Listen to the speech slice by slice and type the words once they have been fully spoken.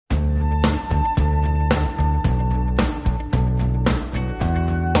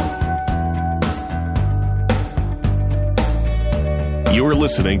You're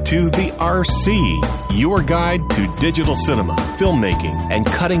listening to The RC, your guide to digital cinema, filmmaking, and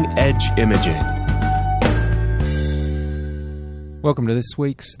cutting-edge imaging. Welcome to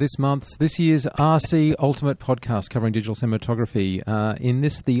this year's RC Ultimate podcast covering digital cinematography. In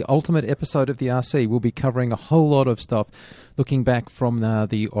this, the ultimate episode of the RC, we'll be covering a whole lot of stuff, looking back from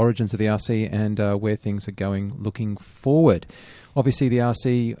the origins of the RC and where things are going looking forward. Obviously, the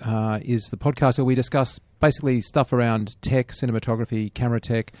RC is the podcast where we discuss basically stuff around tech, cinematography, camera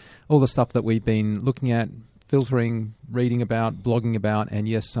tech, all the stuff that we've been looking at, filtering, reading about, blogging about, and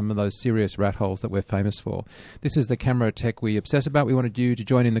yes, some of those serious rat holes that we're famous for. This is the camera tech we obsess about. We wanted you to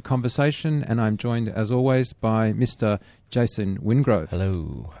join in the conversation, and I'm joined, as always, by Mr. Jason Wingrove.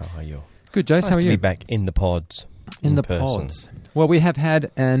 Hello, how are you? Good, Jason, how are you? Nice to be back in the pods. In the person. pods. Well, we have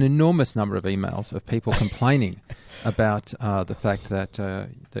had an enormous number of emails of people complaining about the fact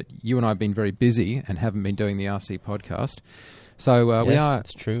that you and I have been very busy and haven't been doing the RC podcast. So yes,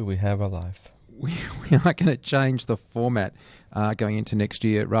 it's true, we have a life. We are going to change the format going into next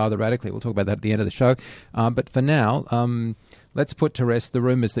year rather radically. We'll talk about that at the end of the show. But for now, let's put to rest the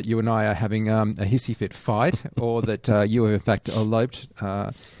rumours that you and I are having a hissy fit fight, or that you have in fact eloped,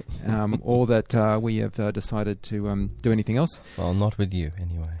 or that we have decided to do anything else. Well, not with you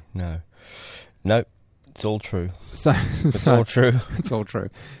anyway. No, it's all true. It's all true. It's all true.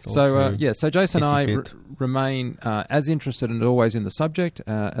 It's all true. So Jason and I remain as interested and always in the subject,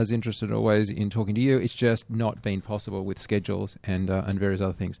 as interested always in talking to you. It's just not been possible with schedules and various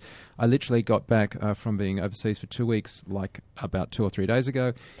other things. I literally got back from being overseas for 2 weeks, like about 2 or 3 days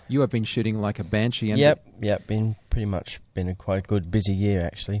ago. You have been shooting like a banshee. And Yep. Been a quite good, busy year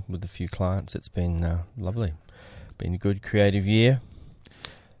actually with a few clients. It's been lovely. Been a good creative year.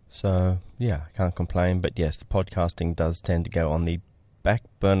 So, yeah, I can't complain. But yes, the podcasting does tend to go on the back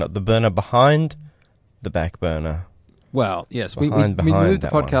burner, the burner behind the back burner. Well, yes, we moved the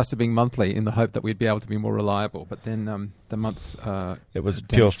podcast to being monthly in the hope that we'd be able to be more reliable. But then the months... it was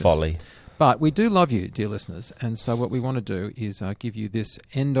pure folly. But we do love you, dear listeners. And so what we want to do is give you this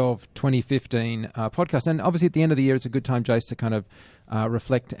end of 2015 podcast. And obviously at the end of the year, it's a good time, Jace, to kind of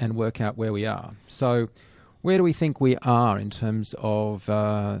reflect and work out where we are. So... where do we think we are in terms of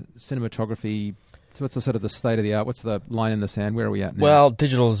cinematography? So what's the sort of the state of the art? What's the line in the sand? Where are we at now? Well,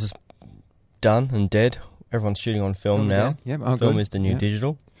 digital is done and dead. Everyone's shooting on film now. Yeah, film is the new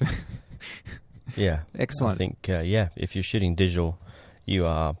digital. Yeah. Excellent. I think, if you're shooting digital, you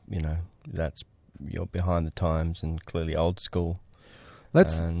are, you're behind the times and clearly old school. Let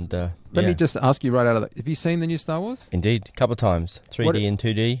me just ask you right out of that. Have you seen the new Star Wars? Indeed. A couple of times. 3D and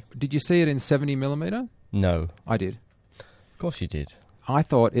 2D. Did you see it in 70mm? No. I did. Of course you did. I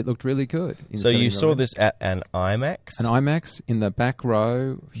thought it looked really good. So you saw this at an IMAX? An IMAX in the back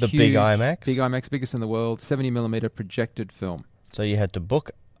row. The big IMAX? Big IMAX, biggest in the world, 70mm projected film. So you had to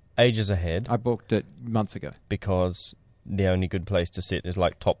book ages ahead? I booked it months ago. Because the only good place to sit is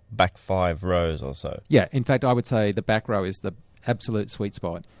like top back 5 rows or so? Yeah, in fact, I would say the back row is the absolute sweet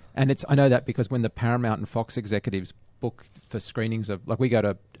spot. And I know that because when the Paramount and Fox executives book for screenings of, like we go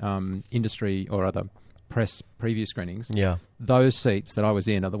to industry or other press preview screenings, those seats that I was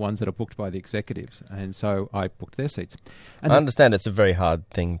in are the ones that are booked by the executives, and so I booked their seats. And I understand it's a very hard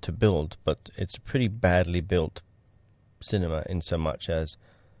thing to build, but it's a pretty badly built cinema in so much as,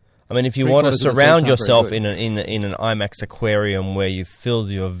 I mean, if you want to surround yourself in an IMAX aquarium where you fill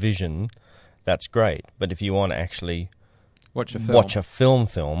your vision, that's great. But if you want to actually watch a film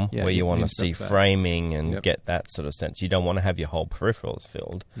where you want to see framing and get that sort of sense, you don't want to have your whole peripherals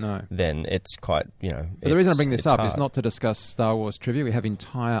filled. No. Then it's quite, But the reason I bring this up hard. is not to discuss Star Wars trivia. We have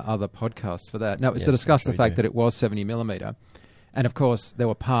entire other podcasts for that. No, it's to discuss the fact that it was 70mm. And of course, there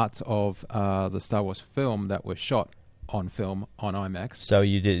were parts of the Star Wars film that were shot on film on IMAX. So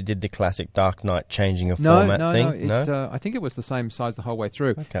you did the classic Dark Knight changing of format thing? No, I think it was the same size the whole way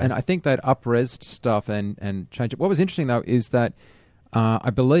through. Okay. And I think they'd up-resed stuff and changed it. What was interesting, though, is that I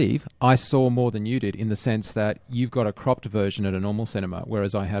believe I saw more than you did in the sense that you've got a cropped version at a normal cinema,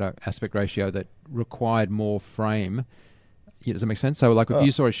 whereas I had an aspect ratio that required more frame. Yeah, does that make sense? So like if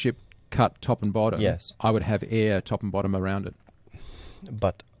you saw a ship cut top and bottom, yes, I would have air top and bottom around it.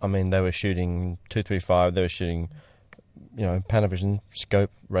 But, I mean, they were shooting 2:3:5, they were shooting... Panavision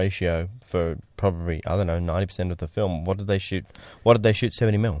scope ratio for probably, 90% of the film. What did they shoot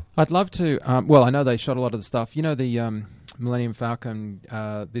 70mm? I'd love to. I know they shot a lot of the stuff. The Millennium Falcon,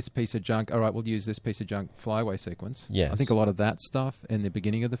 this piece of junk. All right, we'll use this piece of junk flyaway sequence. Yes. I think a lot of that stuff in the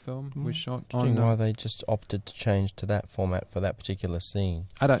beginning of the film was shot on... why they just opted to change to that format for that particular scene.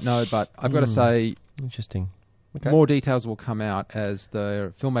 I don't know, but I've got to say... Interesting. Okay. More details will come out as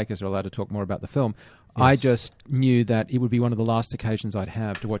the filmmakers are allowed to talk more about the film. I just knew that it would be one of the last occasions I'd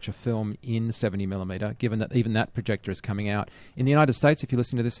have to watch a film in 70mm, given that even that projector is coming out. In the United States, if you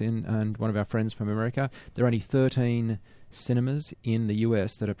listen to this and one of our friends from America, there are only 13 cinemas in the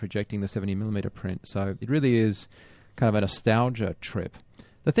US that are projecting the 70mm print. So it really is kind of a nostalgia trip.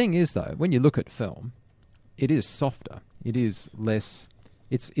 The thing is, though, when you look at film, it is softer. It is less...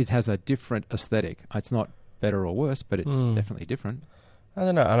 It has a different aesthetic. It's not better or worse, but it's definitely different. I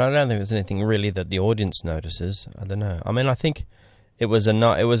don't know, and I don't think there's anything really that the audience notices. I don't know. I mean, I think it was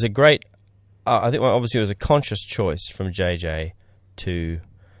a great. I think obviously it was a conscious choice from JJ to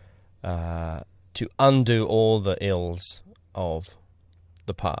undo all the ills of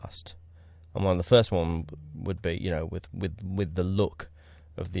the past. And the first one would be, with the look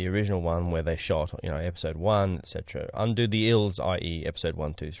of the original one where they shot, episode 1, etc. Undo the ills, i.e., episode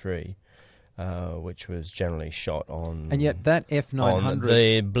 1, 2, 3. Which was generally shot on... And yet that F900... On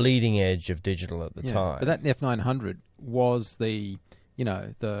the bleeding edge of digital at the time. But that F900 was the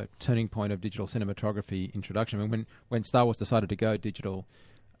turning point of digital cinematography introduction. I mean, when Star Wars decided to go digital,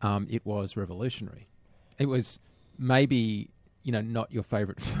 it was revolutionary. It was maybe, not your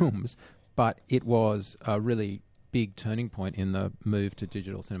favourite films, but it was a really big turning point in the move to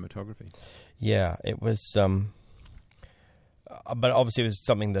digital cinematography. Yeah, it was... but obviously, it was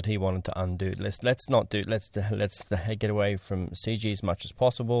something that he wanted to undo. Let's get away from CG as much as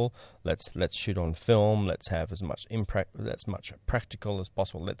possible. Let's shoot on film. Let's have as much practical as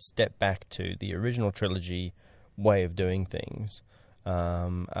possible. Let's step back to the original trilogy way of doing things.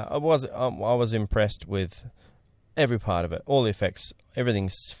 I was impressed with every part of it. All the effects, everything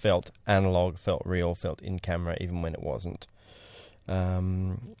felt analog, felt real, felt in camera, even when it wasn't.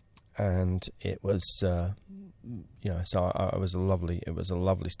 And it was, so it was a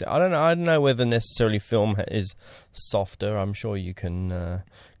lovely step. I don't know whether necessarily film is softer. I'm sure you can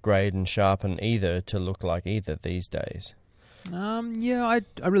grade and sharpen either to look like either these days. I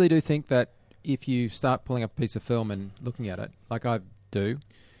really do think that if you start pulling up a piece of film and looking at it, like I do,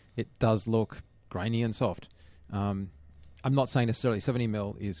 it does look grainy and soft. I'm not saying necessarily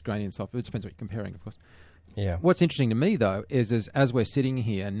 70mm is grainy and soft. It depends what you're comparing, of course. Yeah. What's interesting to me, though, is as we're sitting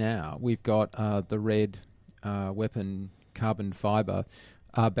here now, we've got the Red weapon carbon fiber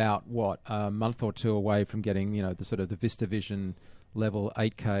about, a month or two away from getting, the sort of the VistaVision level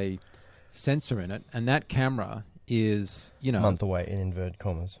 8K sensor in it. And that camera is, a month away in inverted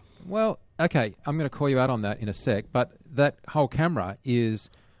commas. Well, okay, I'm going to call you out on that in a sec, but that whole camera is,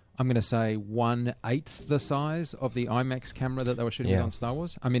 I'm going to say, 1/8 the size of the IMAX camera that they were shooting with on Star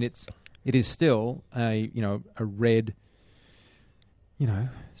Wars. I mean, it is still a red,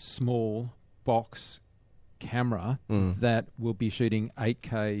 small box camera that will be shooting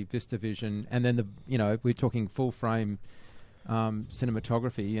 8K VistaVision, and then we're talking full frame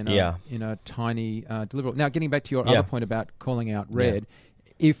cinematography in a tiny deliverable. Now, getting back to your other point about calling out red,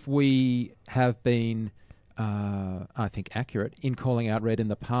 if we have been, I think, accurate in calling out red in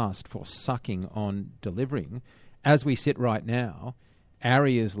the past for sucking on delivering, as we sit right now,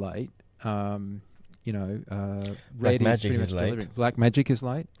 Arri is late. Red Blackmagic is late. Delivering. Blackmagic is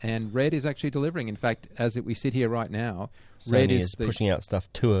late, and Red is actually delivering. In fact, as we sit here right now, Sony Red is pushing out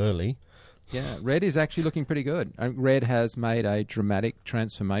stuff too early. Yeah, Red is actually looking pretty good. Red has made a dramatic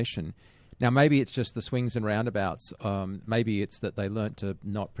transformation. Now, maybe it's just the swings and roundabouts. Maybe it's that they learnt to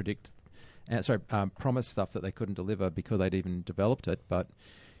not promise stuff that they couldn't deliver because they'd even developed it. But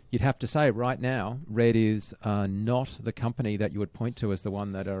you'd have to say right now, Red is not the company that you would point to as the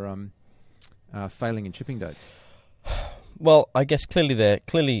one that are failing in shipping dates. Well, I guess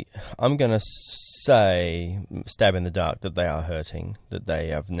clearly I'm going to say, stab in the dark, that they are hurting, that they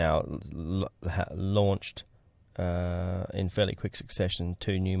have now launched in fairly quick succession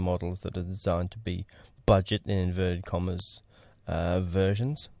 2 new models that are designed to be budget, in inverted commas,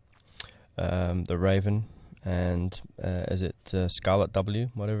 versions. The Raven and is it Scarlet W,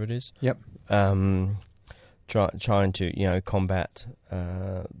 whatever it is? Yep. Trying to combat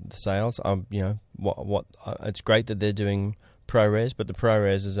the sales. It's great that they're doing ProRes, but the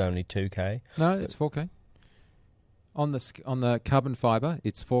ProRes is only 2K. No, it's 4K. On the carbon fiber,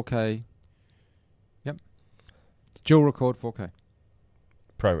 it's 4K. Yep. Dual record 4K.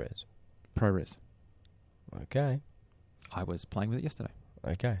 ProRes. Okay. I was playing with it yesterday.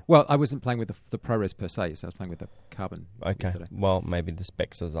 Okay. Well, I wasn't playing with the ProRes per se, so I was playing with the carbon. Okay. Yesterday. Well, maybe the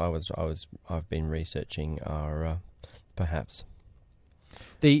specs as I've been researching are perhaps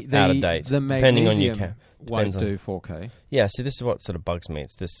out of date. The magnesium won't do 4K. Yeah. See, this is what sort of bugs me.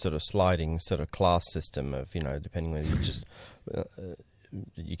 It's this sort of sliding sort of class system of depending whether you just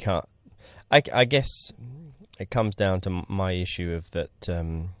you can't. I guess it comes down to my issue of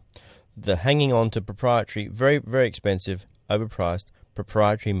that. the hanging on to proprietary, very, very expensive, overpriced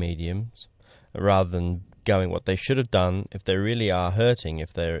proprietary mediums, rather than going what they should have done if they really are hurting,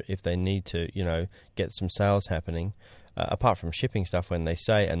 if they need to, get some sales happening. Apart from shipping stuff when they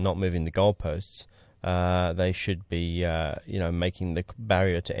say and not moving the goalposts, they should be, making the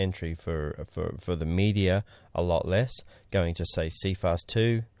barrier to entry for the media a lot less. Going to say CFast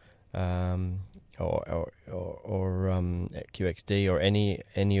 2, or QXD, or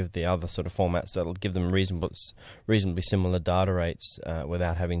any of the other sort of formats that'll give them reasonably similar data rates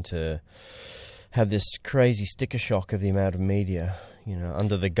without having to have this crazy sticker shock of the amount of media,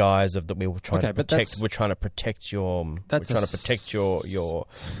 under the guise of that we were trying to protect. We're trying to protect your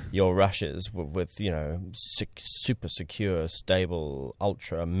rushes with super secure, stable,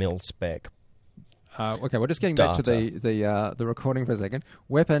 ultra mil spec. We're just getting back to the recording for a second.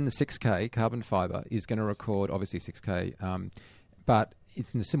 Weapon 6K carbon fiber is going to record obviously 6K, but it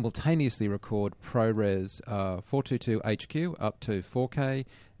can simultaneously record ProRes 422 HQ up to 4K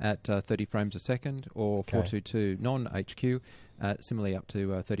at 30 frames a second, or 422 non-HQ similarly up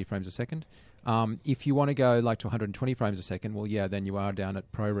to 30 frames a second. If you want to go like to 120 frames a second, then you are down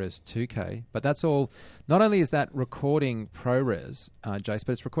at ProRes 2K. But that's all. Not only is that recording ProRes, Jace,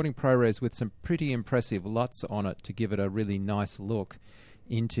 but it's recording ProRes with some pretty impressive LUTs on it to give it a really nice look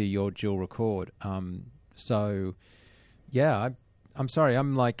into your dual record. I'm sorry.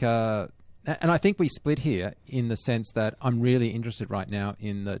 I'm like, and I think we split here in the sense that I'm really interested right now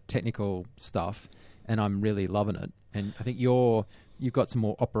in the technical stuff, and I'm really loving it. And I think you've got some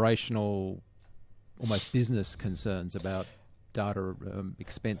more operational, almost business concerns about data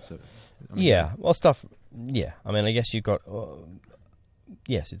expense. I guess you've got.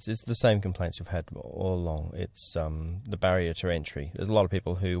 Yes, it's the same complaints you've had all along. It's the barrier to entry. There's a lot of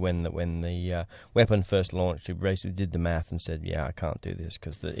people who, when the weapon first launched, who basically did the math and said, "Yeah, I can't do this,"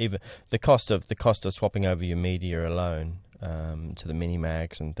 because the cost of swapping over your media alone to the mini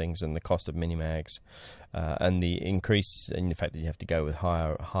mags and things, and the cost of mini mags, and the increase in the fact that you have to go with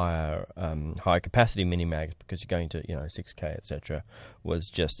higher capacity mini mags because you're going to 6K, etc.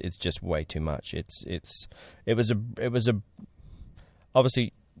 It's just way too much. It was a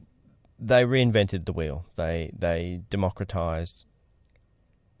obviously, they reinvented the wheel. They democratized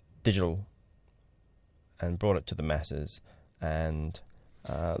digital and brought it to the masses, and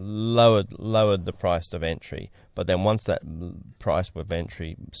lowered the price of entry. But then once that price of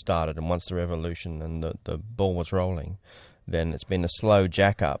entry started, and once the revolution and the ball was rolling, then it's been a slow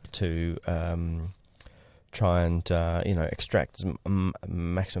jack up to try and extract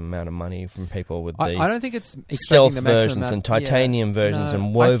maximum amount of money from people with I don't think it's stealth versions and titanium versions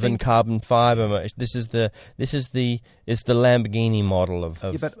and woven carbon fiber. This is the Lamborghini model of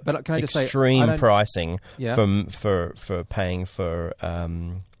but can I just extreme pricing for paying for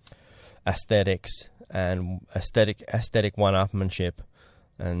aesthetics and aesthetic one-upmanship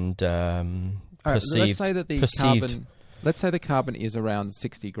and perceived. Let's say that the carbon is around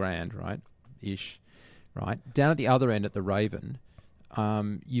 $60,000, right? Ish. Right down at the other end, at the Raven,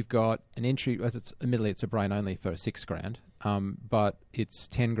 you've got an entry. Admittedly, it's a brain only for $6,000, but it's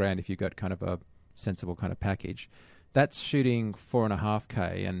 $10,000 if you've got kind of a sensible kind of package. That's shooting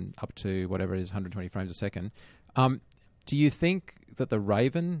 4.5K and up to whatever it is, 120 frames a second. Do you think that the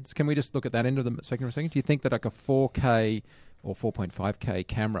Raven? Can we just look at that end of the spectrum for a second? Do you think that like a 4K or 4.5K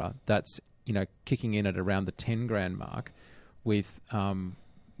camera that's kicking in at around the $10,000 mark with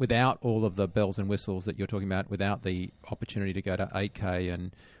without all of the bells and whistles that you're talking about, without the opportunity to go to 8K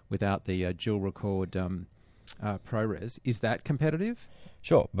and without the dual record ProRes, is that competitive?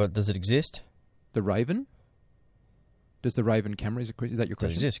 Sure, but does it exist? The Raven? Does the Raven camera, is that your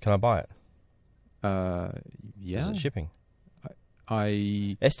question? Does it exist? Can I buy it? Yeah. Is it shipping?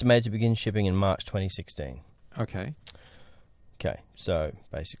 I estimated to begin shipping in March 2016. Okay. Okay, so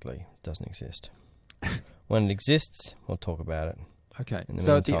basically it doesn't exist. When it exists, we'll talk about it. Okay,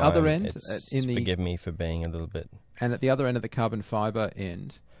 so at the other end, forgive me for being a little bit. And at the other end of the carbon fiber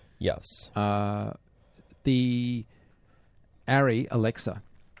end, yes, the ARRI Alexa,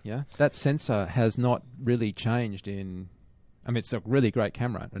 that sensor has not really changed in. I mean, it's a really great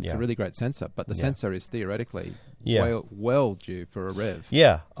camera and it's a really great sensor, but the sensor is theoretically well due for a rev.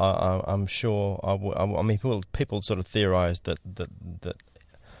 Yeah, I'm sure. I mean, people sort of theorised that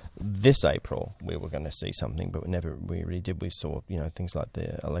this April we were going to see something, but we really did. We saw things like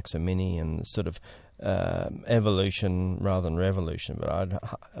the Alexa Mini and sort of evolution rather than revolution. But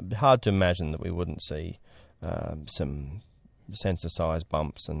it'd be hard to imagine that we wouldn't see some sensor size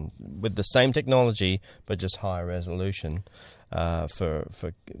bumps and with the same technology but just higher resolution for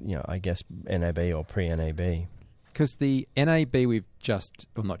I guess NAB or pre-NAB. because the NAB we've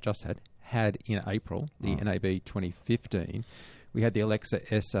had in April, the NAB 2015, we had the Alexa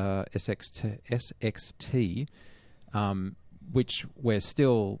SXT, which we're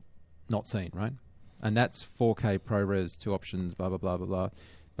still not seeing, right? And that's 4K ProRes, 2 options, blah, blah, blah, blah, blah.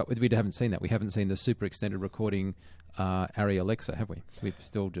 But we haven't seen that. We haven't seen the super extended recording Arri Alexa, have we? We've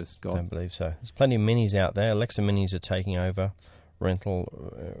still just got... I don't believe so. There's plenty of minis out there. Alexa minis are taking over.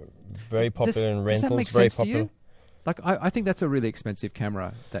 Very popular in rentals. Does that make sense to you? Like, I think that's a really expensive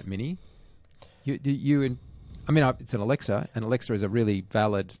camera, that mini. It's an Alexa, and Alexa is a really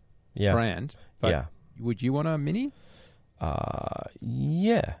valid brand. But would you want a mini?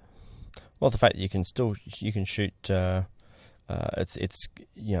 Yeah. Well, the fact that you can shoot, you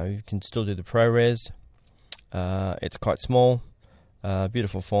can still do the ProRes. It's quite small,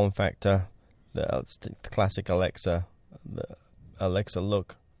 beautiful form factor. The classic Alexa, the Alexa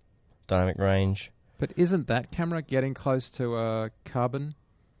look, dynamic range. But isn't that camera getting close to carbon?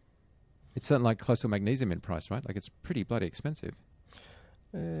 It's certainly like close to magnesium in price, right? Like it's pretty bloody expensive.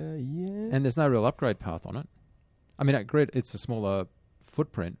 Yeah. And there's no real upgrade path on it. I mean, at Grid, it's a smaller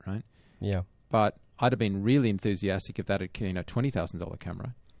footprint, right? Yeah. But I'd have been really enthusiastic if that had been a $20,000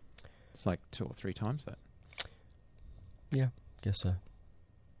 camera. It's like 2 or 3 times that. Yeah, guess so.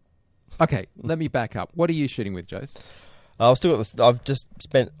 Okay, let me back up. What are you shooting with, Jose? I've just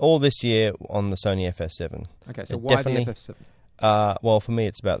spent all this year on the Sony FS7. Okay, so why the FS7? Well, for me,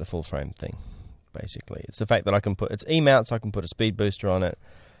 it's about the full frame thing, basically. It's the fact that it's E-mount, so I can put a speed booster on it.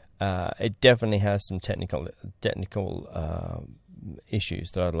 It definitely has some technical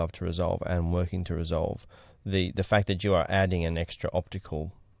issues that I'd love to resolve and working to resolve. The fact that you are adding an extra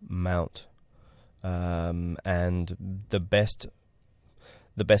optical mount, and the best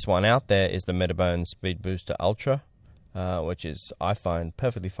one out there is the Metabone Speed Booster Ultra, which is, I find,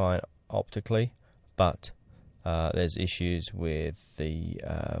 perfectly fine optically, but there's issues with the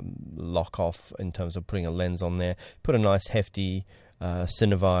lock-off in terms of putting a lens on there. Put a nice hefty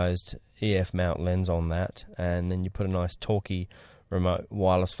Cinevised EF mount lens on that, and then you put a nice torquey remote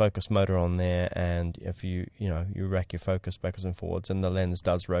wireless focus motor on there, and if you rack your focus backwards and forwards and the lens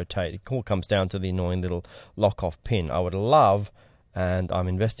does rotate, it all comes down to the annoying little lock-off pin. I would love, and I'm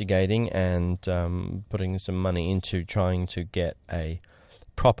investigating and putting some money into trying to get a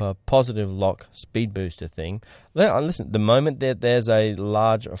proper positive lock speed booster thing. Listen, the moment that there's a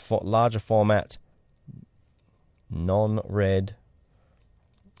larger format non-red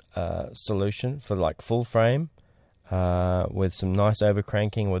solution for like full frame, with some nice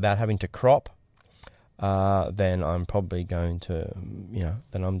overcranking without having to crop, then I'm probably going to,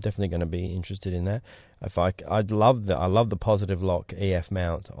 then I'm definitely going to be interested in that. I love the positive lock EF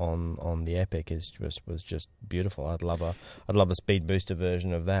mount on the Epic. Was just beautiful. I'd love a speed booster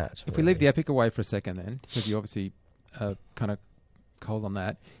version of that. If we leave the Epic away for a second, then, because you obviously kind of cold on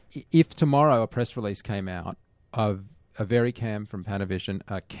that. If tomorrow a press release came out of a Vericam from Panavision,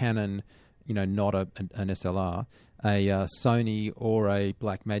 a Canon, not an SLR, a Sony or a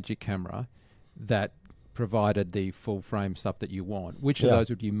Blackmagic camera that provided the full frame stuff that you want, which of those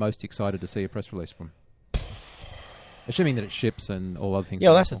would you most excited to see a press release from? Assuming that it ships and all other things.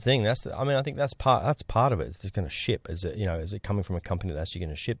 Yeah, that's the thing. I think that's part of it. It's going to ship. Is it coming from a company that's actually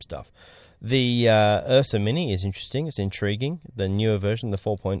going to ship stuff? The Ursa Mini is interesting. It's intriguing. The newer version, the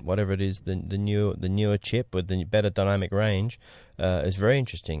 4 point whatever it is, the newer chip with the better dynamic range is very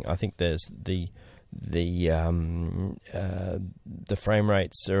interesting. I think there's the frame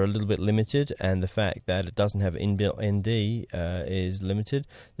rates are a little bit limited, and the fact that it doesn't have inbuilt ND is limited.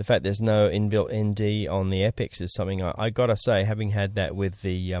 The fact there's no inbuilt ND on the Epics is something I gotta say, having had that with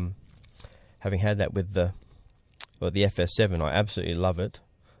the FS7, I absolutely love it.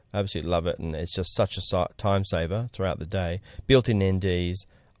 And it's just such a time saver throughout the day. Built-in NDs,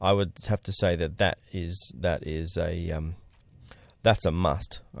 I would have to say that's a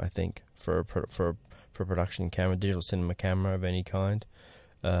must, I think, for a production camera, digital cinema camera of any kind.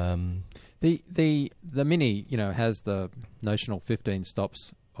 The Mini, has the notional 15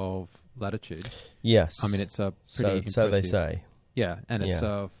 stops of latitude. Yes, I mean it's a pretty impressive. So they say. Yeah, and it's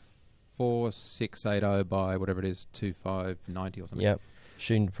a 4680 by whatever it is, 2590 or something. Yep,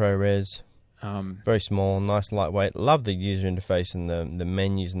 shooting ProRes. Very small, nice, lightweight. Love the user interface and the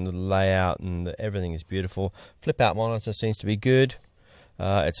menus and the layout, and everything is beautiful. Flip-out monitor seems to be good.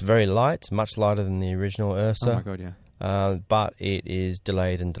 It's very light, much lighter than the original Ursa. Oh my god, yeah. But it is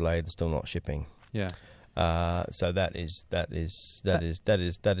delayed and still not shipping. Yeah. So that is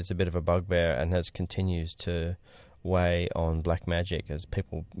a bit of a bugbear, and continues to way on Blackmagic, as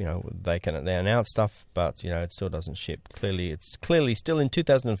people, they announce stuff, but it still doesn't ship. It's clearly still in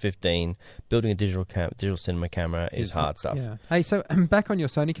 2015. Building a digital cinema camera is hard stuff. Yeah. Hey, so back on your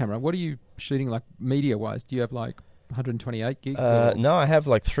Sony camera, what are you shooting like media wise? Do you have like 128 gigs? No, I have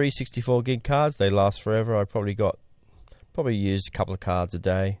like 3 64 gig cards. They last forever. I probably used a couple of cards a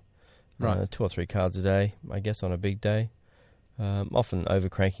day, right? 2 or 3 cards a day, I guess, on a big day. Often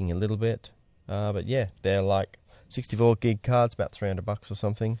overcranking a little bit, but yeah, they're like 64 gig cards, about $300 or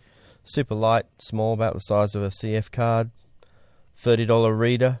something. Super light, small, about the size of a CF card. $30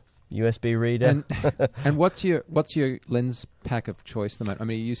 reader, USB reader. And what's your lens pack of choice? I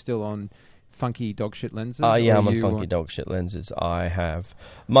mean, are you still on funky dog shit lenses? Yeah, I'm on funky dog shit lenses.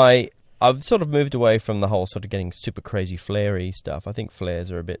 I've sort of moved away from the whole sort of getting super crazy flary stuff. I think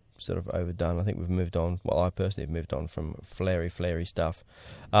flares are a bit sort of overdone. I think we've moved on. Well, I personally have moved on from flary stuff.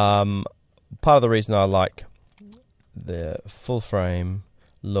 Part of the reason I like the full frame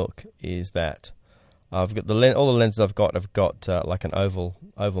look is that I've got all the lenses I've got like an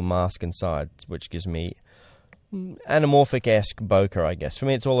oval mask inside, which gives me anamorphic-esque bokeh, I guess. For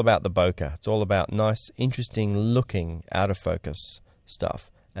me, it's all about the bokeh. It's all about nice, interesting looking out of focus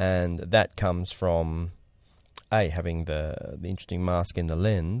stuff. And that comes from having the interesting mask in the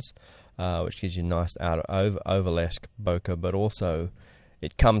lens, which gives you nice oval-esque bokeh, but also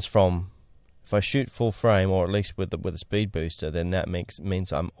it comes from, if I shoot full frame, or at least with a speed booster, then that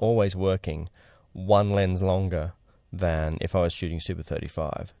means I'm always working one lens longer than if I was shooting Super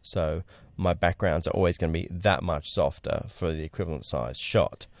 35. So my backgrounds are always going to be that much softer for the equivalent size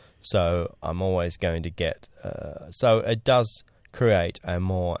shot. So I'm always going to get... so it does create a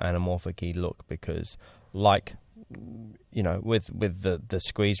more anamorphic-y look, because with the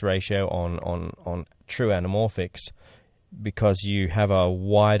squeeze ratio on true anamorphics, because you have a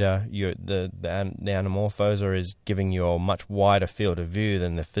wider, the anamorphoser is giving you a much wider field of view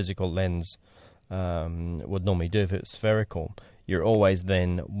than the physical lens would normally do if it's spherical. You're always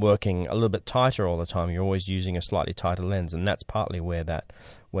then working a little bit tighter all the time. You're always using a slightly tighter lens, and that's partly where that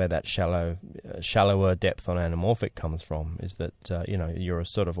shallower depth on anamorphic comes from. Is that you're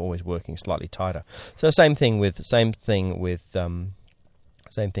sort of always working slightly tighter. So same thing with the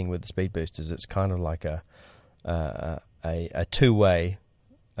speed boosters. It's kind of like a two-way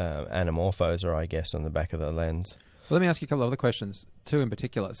anamorphoser, I guess, on the back of the lens. Well, let me ask you a couple of other questions, two in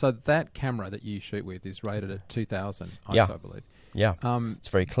particular. So that camera that you shoot with is rated at 2000 ISO, I believe. Yeah, it's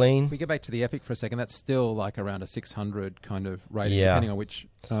very clean. We get back to the Epic for a second. That's still like around a 600 kind of rating, depending on which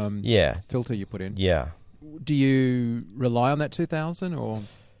filter you put in. Yeah. Do you rely on that 2000 or?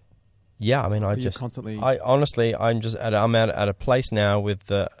 Yeah, I mean, I'm just at a place now with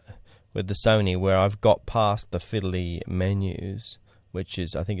the Sony where I've got past the fiddly menus, which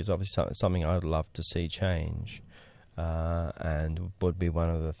is, I think, is obviously something I'd love to see change. And would be one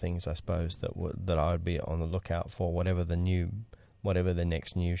of the things, I suppose, that I would be on the lookout for. Whatever the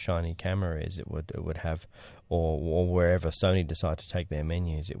next new shiny camera is, it would have, or wherever Sony decide to take their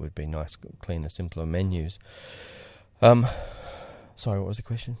menus, it would be nice, cleaner, simpler menus. Sorry, what was the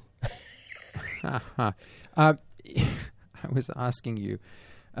question? I was asking you.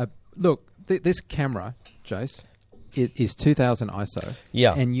 Look, this camera, Jace. It is 2000 ISO.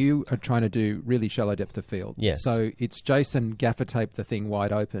 Yeah. And you are trying to do really shallow depth of field. Yes. So it's Jason gaffer taped the thing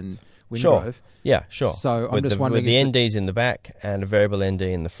wide open Wingrove. Sure. Yeah, sure. So I'm just wondering... With the NDs in the back and a variable ND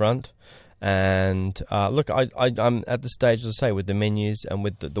in the front. And look, I'm at the stage, as I say, with the menus and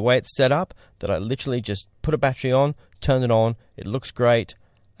with the way it's set up, that I literally just put a battery on, turn it on, it looks great,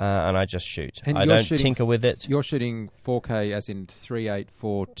 and I just shoot. And I don't tinker with it. You're shooting 4K as in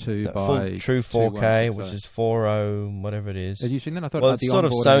 3842 by... Full, true 4K, which is 40, whatever it is. Are you shooting that? I thought it's sort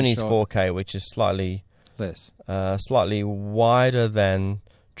of Sony's 4K, which is slightly... less. Slightly wider than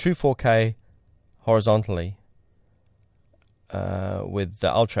true 4K horizontally with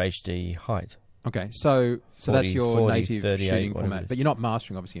the Ultra HD height. Okay, so 40, that's your 40, native 38, shooting format. But you're not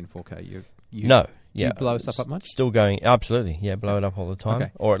mastering, obviously, in 4K. No. Do you blow stuff up much? Still going, absolutely. Yeah, blow it up all the time.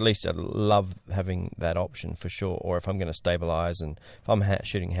 Okay. Or at least I'd love having that option for sure. Or if I'm going to stabilize, and if I'm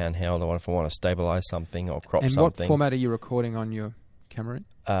shooting handheld, or if I want to stabilize something or crop something. And what format are you recording on your camera in?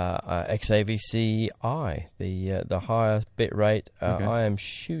 XAVC-I, the higher bit rate. Okay. I am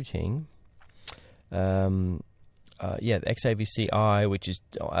shooting, the XAVC-I, which is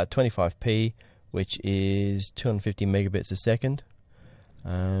 25p, which is 250 megabits a second.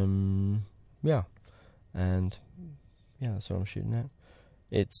 Yeah. And yeah, that's what I'm shooting at.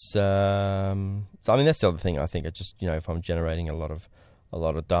 It's so I mean, that's the other thing. I think it just, if I'm generating a lot of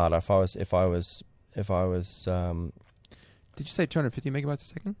data, if I was did you say 250 megabytes a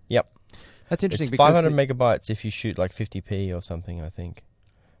second? Yep. That's interesting. It's 500 megabytes if you shoot like 50p or something, I think.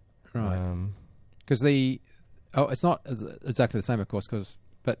 Right. Because it's not exactly the same, of course,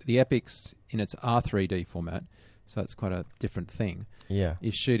 but the Epix in its R3D format, so it's quite a different thing. Yeah.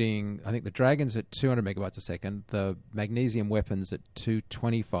 Is shooting, I think the Dragon's at 200 megabytes a second, the magnesium weapons at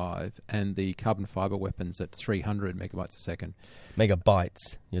 225, and the carbon fiber weapons at 300 megabytes a second.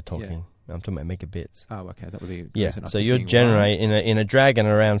 Megabytes, you're talking. Yeah. I'm talking about megabits. Oh, okay. That would be... Yeah, so you're generating in a Dragon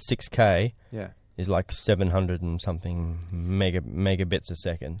around 6K. Yeah. Is like 700 and something megabits a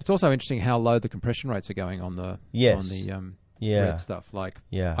second. It's also interesting how low the compression rates are going on the red stuff. Like,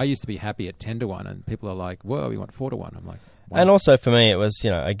 I used to be happy at 10-1, and people are like, "Whoa, we want 4-1." I'm like, wow. And also for me, it was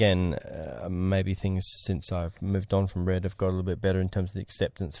again maybe things since I've moved on from red have got a little bit better in terms of the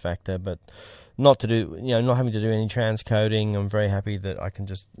acceptance factor, but not having to do any transcoding. I'm very happy that I can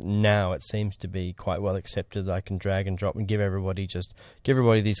just now. It seems to be quite well accepted. I can drag and drop and give everybody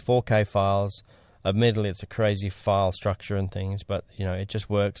these 4K files. Admittedly, it's a crazy file structure and things, but it just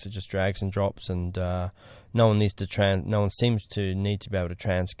works. It just drags and drops, and no one seems to need to be able to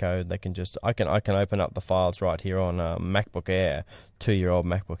transcode. They can just I can open up the files right here on a MacBook Air, 2-year-old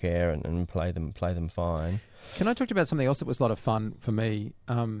MacBook Air, and play them fine. Can I talk to you about something else that was a lot of fun for me?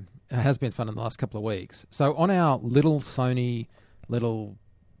 It has been fun in the last couple of weeks. So on our little Sony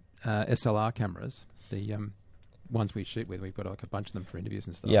SLR cameras, the ones we shoot with, we've got like a bunch of them for interviews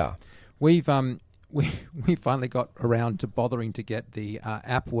and stuff. Yeah, we've we finally got around to bothering to get the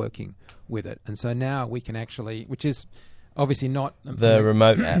app working with it, and so now we can actually, which is obviously not the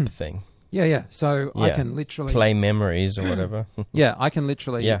remote app thing. Yeah. So I can literally play memories or whatever. Yeah, I can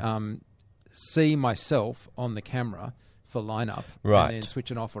literally see myself on the camera for lineup, right, and then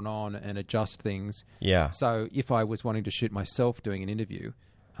switch it off and on and adjust things. Yeah. So if I was wanting to shoot myself doing an interview,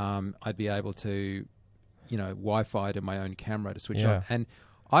 I'd be able to, Wi-Fi to my own camera to switch on. And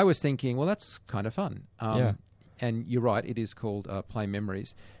I was thinking, well, that's kind of fun. And you're right, it is called Play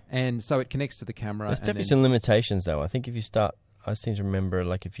Memories. And so it connects to the camera. There's definitely some limitations, though. I think if you start, I seem to remember,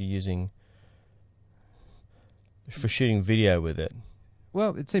 like if you're using, for shooting video with it.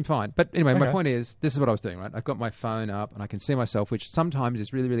 Well, it seemed fine. But anyway, my point is, this is what I was doing, right? I've got my phone up and I can see myself, which sometimes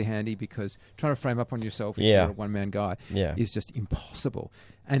is really, really handy because trying to frame up on yourself if you're a one-man guy is just impossible.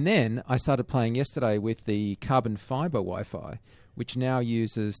 And then I started playing yesterday with the carbon fiber Wi-Fi, which now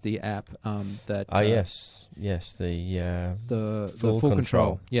uses the app that... the full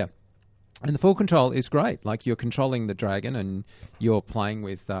control. Yeah. And the full control is great. Like, you're controlling the Dragon and you're playing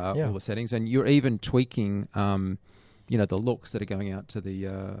with all the settings, and you're even tweaking... the looks that are going out to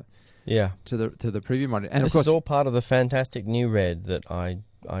the to the preview monitor, and this of course, is all part of the fantastic new red that I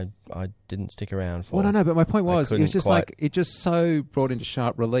didn't stick around for. Well, I know, but my point was, it was just like it just so brought into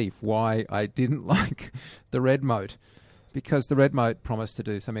sharp relief why I didn't like the red mode, because the red mode promised to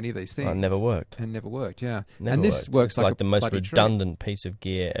do so many of these things. It never worked. Yeah. This works like the most redundant piece of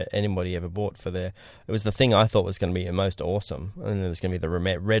gear anybody ever bought for their... It was the thing I thought was going to be the most awesome. And then there's going to be the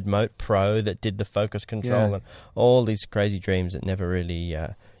Red Mote Pro that did the focus control and all these crazy dreams that never really...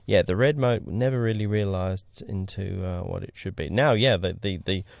 the Red Mote never really realized into what it should be. Now,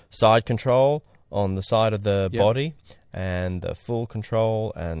 the side control on the side of the body and the full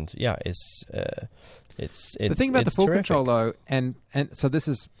control, and it's the thing about the full control, though, and so this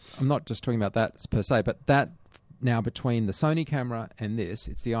is, I'm not just talking about that per se, but that now between the Sony camera and this,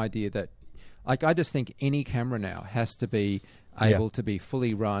 it's the idea that, like, I just think any camera now has to be able to be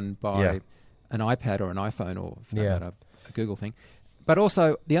fully run by an iPad or an iPhone or a Google thing. But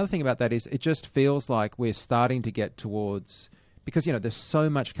also, the other thing about that is it just feels like we're starting to get towards, because, there's so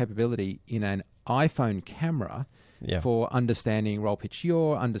much capability in an iPhone camera for understanding roll pitch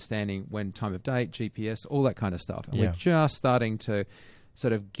yaw, understanding when time of date, GPS, all that kind of stuff. And we're just starting to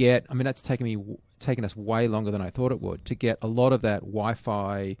sort of get... I mean, that's taken us way longer than I thought it would to get a lot of that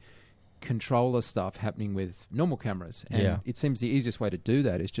Wi-Fi controller stuff happening with normal cameras. And it seems the easiest way to do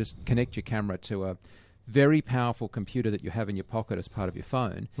that is just connect your camera to a very powerful computer that you have in your pocket as part of your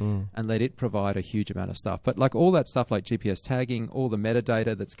phone and let it provide a huge amount of stuff. But like all that stuff like GPS tagging, all the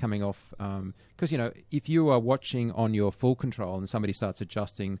metadata that's coming off, because, if you are watching on your full control and somebody starts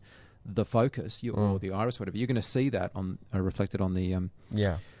adjusting the focus or the iris, whatever, you're going to see that reflected on the...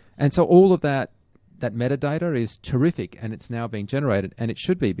 And so all of that metadata is terrific, and it's now being generated, and it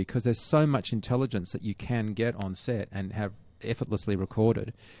should be, because there's so much intelligence that you can get on set and have effortlessly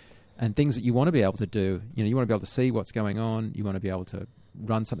recorded. And things that you want to be able to do, you want to be able to see what's going on. You want to be able to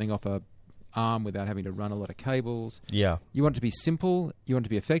run something off a arm without having to run a lot of cables. Yeah. You want it to be simple. You want it to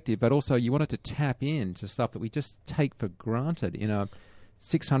be effective, but also you want it to tap into stuff that we just take for granted in a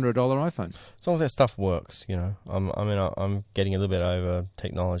 $600 iPhone. As long as that stuff works, you know. I'm getting a little bit over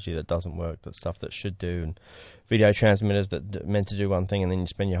technology that doesn't work, but stuff that should do, and video transmitters that meant to do one thing, and then you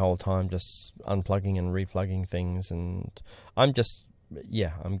spend your whole time just unplugging and replugging things. And I'm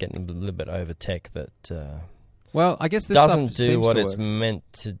getting a little bit over tech that well, I guess this doesn't stuff do what to it's meant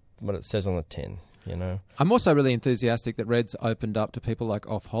to, what it says on the tin. You know, I'm also really enthusiastic that Red's opened up to people like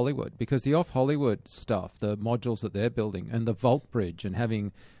Off Hollywood, because the Off Hollywood stuff, the modules that they're building, and the Volt Bridge, and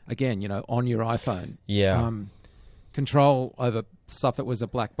having, again, you know, on your iPhone, control over stuff that was a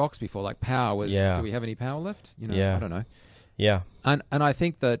black box before, like power was. Yeah. Do we have any power left? You know, I don't know. Yeah, and I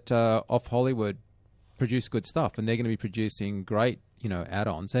think that Off Hollywood produce good stuff, and they're going to be producing great, you know,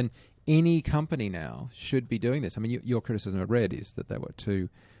 add-ons. And any company now should be doing this. I mean, your criticism of Red is that they were too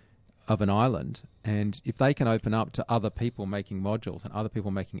of an island, and if they can open up to other people making modules and other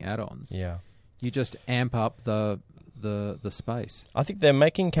people making add-ons, you just amp up the space. I think they're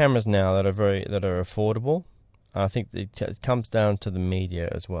making cameras now that are affordable. I think it comes down to the media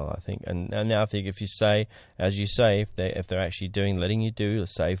as well. I think, and now I think if you say, as you say, if they're actually letting you do,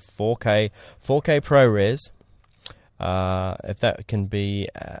 let's say 4K ProRes. If that can be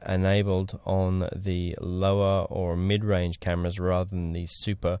enabled on the lower or mid-range cameras rather than the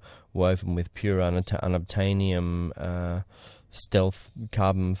super woven with pure unobtainium stealth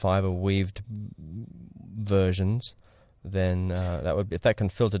carbon fiber weaved versions, then that would be, if that can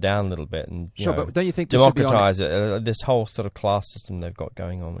filter down a little bit and but don't you think democratize it? This whole sort of class system they've got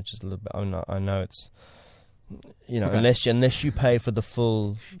going on, which is a little bit. I know it's. You know, unless you pay for the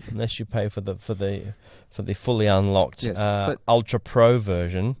full, for the fully unlocked Ultra Pro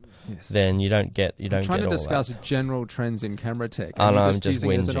version, then you don't get. I'm trying to discuss general trends in camera tech, and I'm just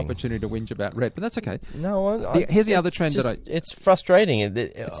using it as an opportunity to whinge about Red, but that's okay. No, here's the other trend it's frustrating.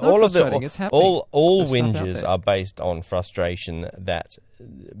 It's not frustrating. It's happening. All whinges are based on frustration that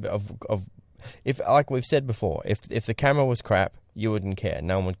of if, like we've said before, if the camera was crap, you wouldn't care.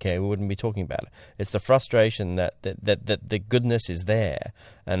 No one would care. We wouldn't be talking about it. It's the frustration that the goodness is there,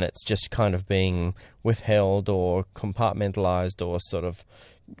 and it's just kind of being withheld or compartmentalized or sort of,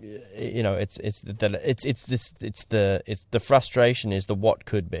 you know, it's the frustration is the what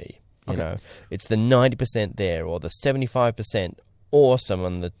could be. You know, it's the 90% there or the 75% awesome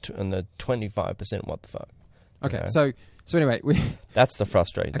and the 25% what the fuck. Okay, you know? So anyway, that's the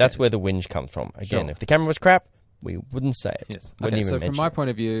frustration. Okay. That's where the whinge comes from. Again, if the camera was crap, we wouldn't say it. Yes. Okay, so from my point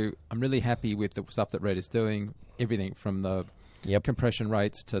of view, I'm really happy with the stuff that Red is doing. Everything from the compression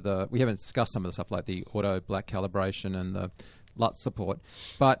rates to the... We haven't discussed some of the stuff like the auto black calibration and the LUT support.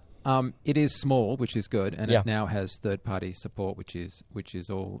 But it is small, which is good, and it now has third-party support, which is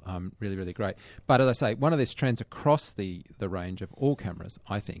all really, really great. But as I say, one of these trends across the range of all cameras,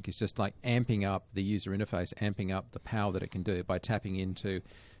 I think, is just like amping up the user interface, amping up the power that it can do by tapping into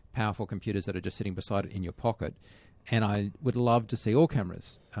powerful computers that are just sitting beside it in your pocket. And I would love to see all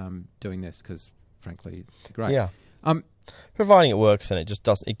cameras doing this because, frankly, it's great. Yeah. Providing it works and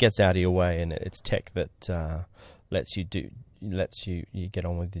it gets out of your way, and it's tech that lets you get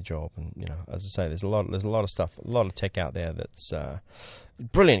on with your job. And you know, as I say, there's a lot of stuff, a lot of tech out there that's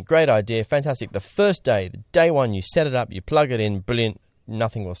brilliant, great idea, fantastic. The first day, the day one, you set it up, you plug it in, brilliant.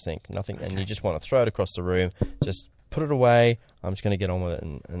 Nothing will sync, nothing, and you just want to throw it across the room. Just put it away. I'm just going to get on with it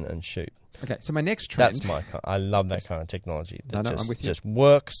and shoot. Okay, so my next trend... I love that kind of technology. That I'm with you. Just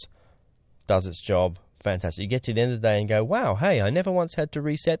works, does its job, fantastic. You get to the end of the day and go, wow, hey, I never once had to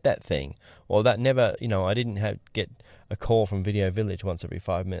reset that thing. Or that never, you know, I didn't get a call from Video Village once every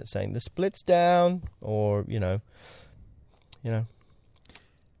 5 minutes saying the split's down, or, you know.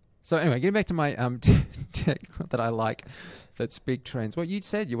 So anyway, getting back to my tech that I like, that's big trends. Well, you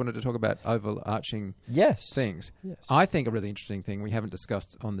said you wanted to talk about overarching things. Yes. I think a really interesting thing we haven't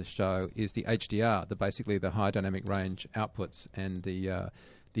discussed on this show is the HDR, basically the high dynamic range outputs, and the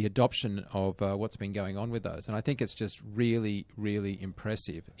adoption of what's been going on with those. And I think it's just really, really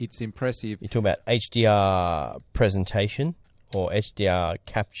impressive. It's impressive. You're talking about HDR presentation or HDR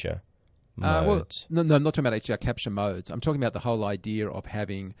capture modes? No, I'm not talking about HDR capture modes. I'm talking about the whole idea of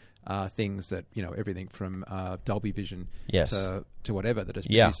having things that, you know, everything from Dolby Vision to whatever, that is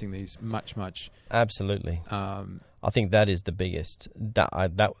producing these much... Absolutely. I think that is the biggest...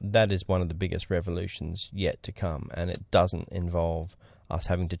 That is one of the biggest revolutions yet to come, and it doesn't involve us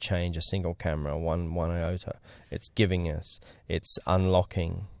having to change a single camera one iota. It's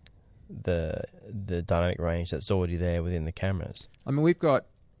unlocking the dynamic range that's already there within the cameras. I mean,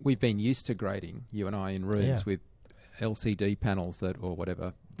 we've been used to grading, you and I, in rooms with LCD panels that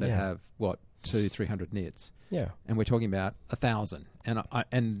have 200-300 nits. Yeah, and we're talking about 1,000,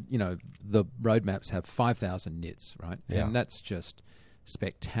 and you know, the roadmaps have 5,000 nits, right? Yeah. And that's just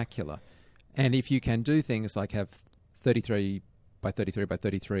spectacular. And if you can do things like have 33 by 33 by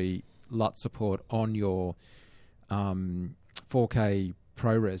 33 LUT support on your 4K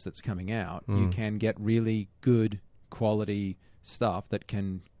ProRes that's coming out, you can get really good quality stuff that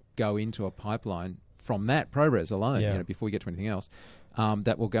can go into a pipeline from that ProRes alone, you know, before we get to anything else,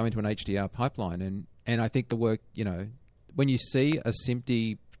 that will go into an HDR pipeline. And I think the work, you know, when you see a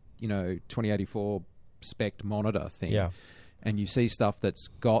SMPTE, you know, 2084 spec monitor thing, and you see stuff that's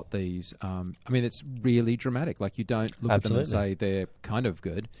got these, I mean, it's really dramatic. Like, you don't look at them and say they're kind of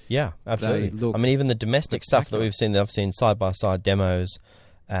good. Yeah, absolutely. I mean, even the domestic stuff that we've seen, I've seen side-by-side demos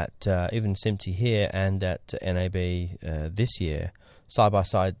at even SMPTE here and at NAB this year,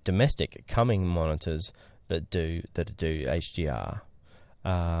 side-by-side domestic coming monitors that do HDR.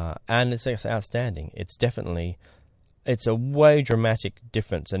 And it's outstanding. It's definitely... It's a way dramatic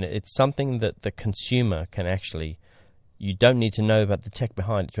difference, and it's something that the consumer can actually... You don't need to know about the tech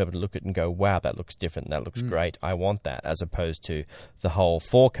behind it to be able to look at it and go, wow, that looks different, that looks great, I want that, as opposed to the whole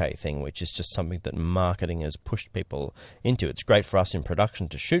 4K thing, which is just something that marketing has pushed people into. It's great for us in production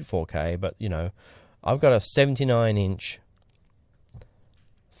to shoot 4K, but, you know, I've got a 79-inch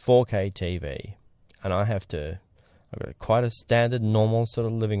 4K TV, and I've got quite a standard, normal sort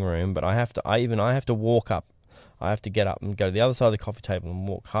of living room, but I have to walk up. I have to get up and go to the other side of the coffee table and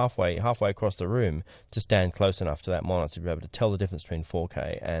walk halfway across the room to stand close enough to that monitor to be able to tell the difference between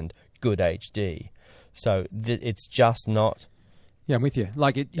 4K and good HD. So it's just not... Yeah, I'm with you.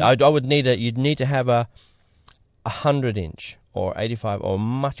 Like it, you'd need to have a 100-inch or 85 or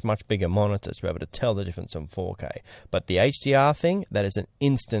much, much bigger monitor to be able to tell the difference on 4K. But the HDR thing, that is an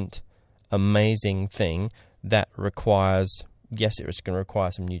instant, amazing thing that requires... Yes, it's going to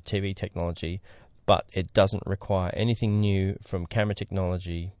require some new TV technology, but it doesn't require anything new from camera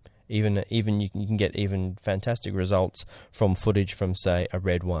technology. Even you can get even fantastic results from footage from, say, a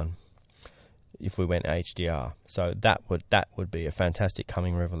Red One, if we went HDR. So that would be a fantastic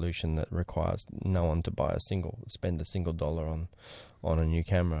coming revolution that requires no one to spend a single dollar on a new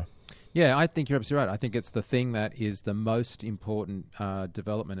camera. Yeah, I think you're absolutely right. I think it's the thing that is the most important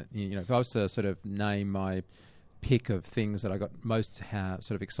development. You know, if I was to sort of name my pick of things that I got most sort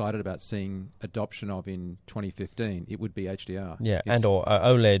of excited about seeing adoption of in 2015, it would be HDR. Yeah, or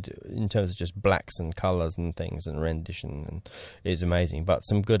OLED in terms of just blacks and colours and things and rendition is amazing. But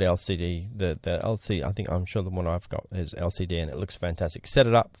some good LCD, the LCD, I'm sure the one I've got is LCD and it looks fantastic. Set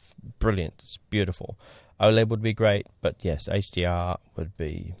it up, brilliant, it's beautiful. OLED would be great, but yes, HDR would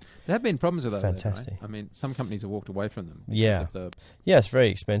be... There have been problems with OLED, fantastic. Right? I mean, some companies have walked away from them. Yeah, it's very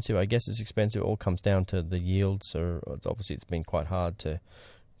expensive. I guess it's expensive. It all comes down to the yields. Obviously, it's been quite hard to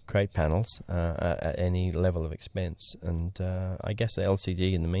create panels at any level of expense. And I guess the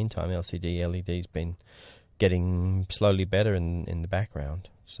LCD, in the meantime, LCD LED's been getting slowly better in the background.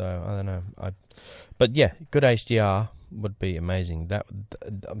 So I don't know. But yeah, good HDR would be amazing.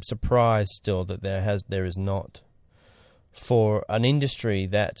 I'm surprised still that there is not, for an industry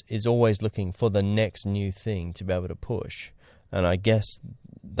that is always looking for the next new thing to be able to push. And I guess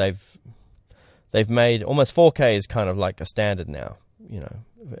they've made almost 4K is kind of like a standard now, you know,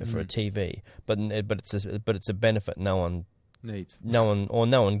 for a TV. But it's a benefit no one needs, no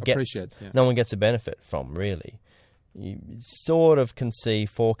one gets a benefit from, really. You sort of can see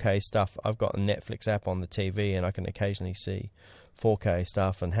 4K stuff. I've got a Netflix app on the TV, and I can occasionally see 4K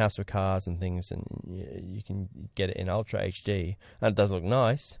stuff and House of Cards and things, and you can get it in Ultra HD, and it does look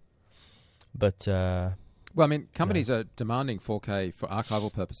nice. But well, I mean, companies are demanding 4K for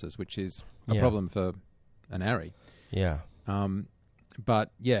archival purposes, which is a problem for an ARRI. Yeah.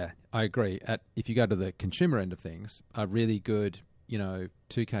 But yeah, I agree. If you go to the consumer end of things, a really good,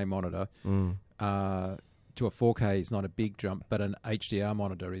 2K monitor to a 4K is not a big jump, but an HDR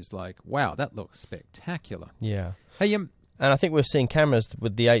monitor is like, wow, that looks spectacular. Yeah. Hey, and I think we're seeing cameras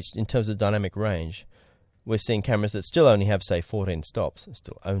with in terms of dynamic range, we're seeing cameras that still only have, say, 14 stops.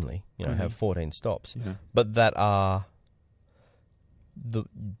 Still only, have 14 stops, but that are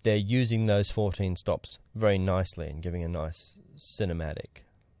they're using those 14 stops very nicely and giving a nice cinematic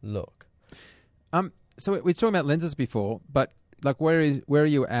look. So we're talking about lenses before, but like, where are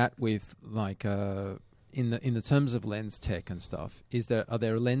you at with like in the terms of lens tech and stuff? Are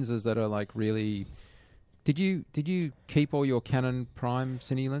there lenses that are like really? Did you keep all your Canon Prime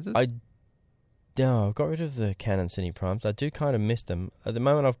Cine lenses? No, I've got rid of the Canon Cine Primes. I do kind of miss them. At the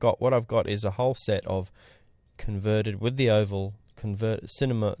moment, what I've got is a whole set of converted with the oval,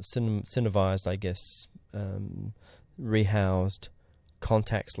 cinevised, I guess, rehoused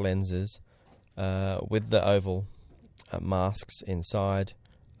Contax lenses with the oval masks inside.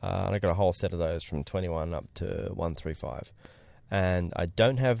 And I got a whole set of those from 21 up to 135. And I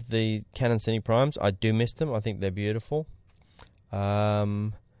don't have the Canon Cine Primes. I do miss them. I think they're beautiful. I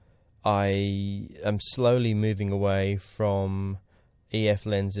am slowly moving away from EF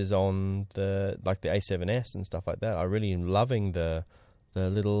lenses on the A7S and stuff like that. I really am loving the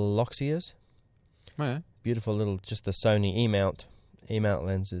little Loxias. Oh, yeah. Beautiful little, just the Sony E-mount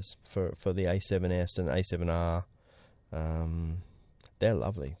lenses for the A7S and A7R. They're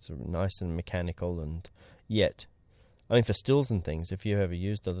lovely. It's nice and mechanical, and yet, I mean, for stills and things, if you ever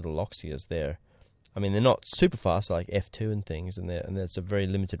used the little Loxias, they're not super fast like f2 and things, and that's a very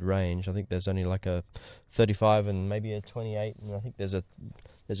limited range. I think there's only like a 35 and maybe a 28, and I think there's a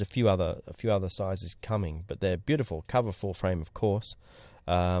few other sizes coming, but they're beautiful. Cover full frame, of course.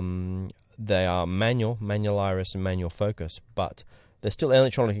 They are manual iris and manual focus, but they're still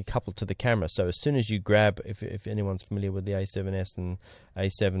electronically coupled to the camera. So as soon as you grab, if anyone's familiar with the A7S and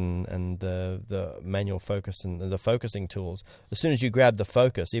A7 and the manual focus and the focusing tools, as soon as you grab the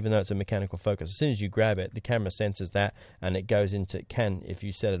focus, even though it's a mechanical focus, as soon as you grab it, the camera senses that, and it goes into, if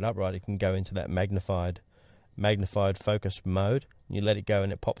you set it up right, it can go into that magnified focus mode. You let it go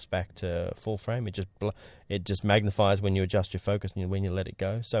and it pops back to full frame. It just magnifies when you adjust your focus and when you let it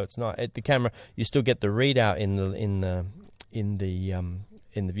go. So it's not the camera. You still get the readout in the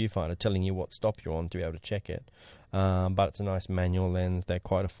viewfinder telling you what stop you're on to be able to check it. But it's a nice manual lens. They're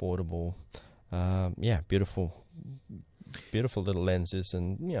quite affordable. Beautiful little lenses,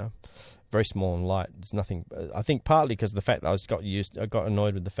 and very small and light. It's nothing. I think partly because of the fact that I got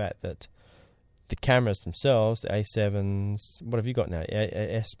annoyed with the fact that the cameras themselves, the A7s. What have you got now?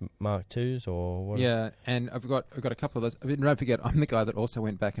 S Mark IIs or what? Yeah, and I've got a couple of those. Don't forget, I'm the guy that also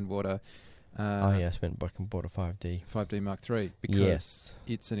went back and bought a. Went back and bought a 5D. 5D Mark III because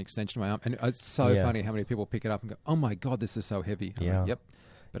it's an extension of my arm, and it's so funny how many people pick it up and go, "Oh my god, this is so heavy." I'm like, yep.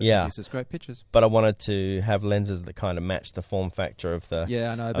 But it produces great pictures. But I wanted to have lenses that kind of match the form factor of the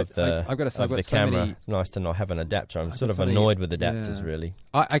I know. But I've got to say, I've got the so camera. many, nice to not have an adapter. I'm sort of annoyed with adapters, really.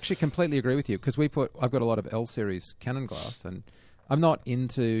 I actually completely agree with you because I've got a lot of L series Canon glass, and I'm not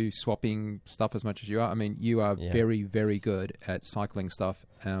into swapping stuff as much as you are. I mean, you are very, very good at cycling stuff,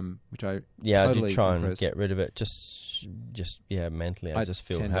 which I totally I do try impressed. And get rid of it. Just mentally, I just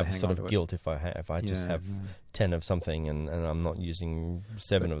have sort of guilt if I just have 10 of something and I'm not using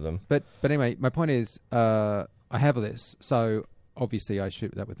 7 of them. But anyway, my point is, I have this, so obviously I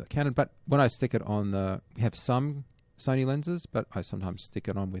shoot that with a Canon. But when I stick it on we have some Sony lenses, but I sometimes stick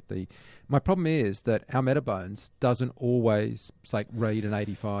it on with the. My problem is that our Metabones doesn't always read an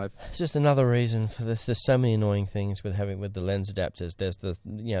 85. It's just another reason for this. There's so many annoying things with the lens adapters. There's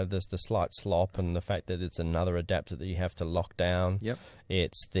the slight slop and the fact that it's another adapter that you have to lock down. Yep.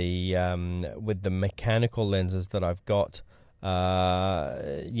 It's the with the mechanical lenses that I've got.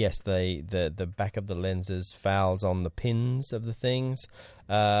 The back of the lenses fouls on the pins of the things.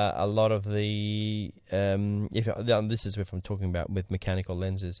 A lot of the this is if I'm talking about with mechanical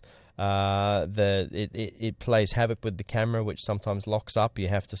lenses, it plays havoc with the camera, which sometimes locks up. You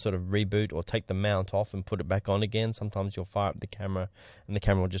have to sort of reboot or take the mount off and put it back on again. Sometimes you'll fire up the camera and the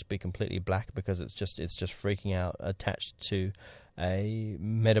camera will just be completely black because it's just freaking out. Attached to a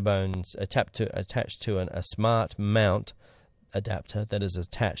Metabones, attached to a smart mount adapter that is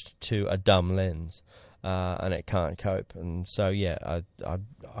attached to a dumb lens, and it can't cope. And so I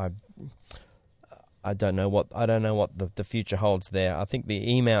don't know what the future holds there. I think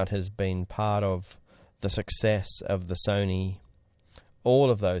the E-mount has been part of the success of the Sony. All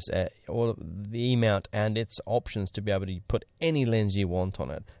of the E-mount and its options to be able to put any lens you want on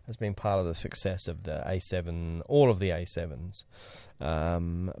it has been part of the success of the A7, all of the A7s.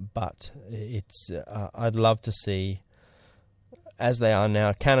 But it's I'd love to see. As they are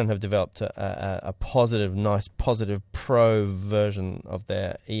now, Canon have developed a nice positive pro version of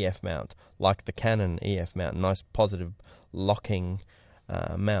their EF mount, like the Canon EF mount, nice positive locking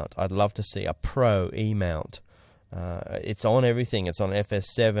mount. I'd love to see a pro E mount. It's on everything. It's on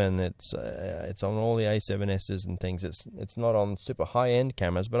FS7. It's on all the A7Ss and things. It's not on super high end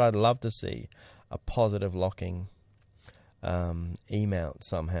cameras, but I'd love to see a positive locking E mount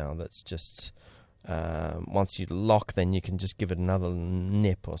somehow. That's just. Once you lock, then you can just give it another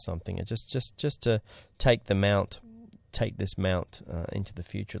nip or something. And just to take this mount into the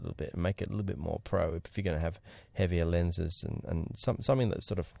future a little bit and make it a little bit more pro if you're going to have heavier lenses and something that's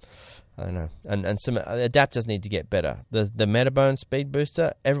sort of, I don't know. And some adapters need to get better. The Metabone Speed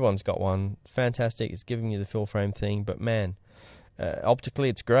Booster, everyone's got one. Fantastic. It's giving you the full frame thing, but man. Optically,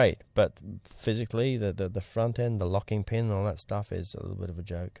 it's great, but physically, the front end, the locking pin, all that stuff is a little bit of a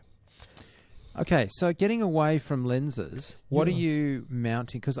joke. Okay, so getting away from lenses, what are you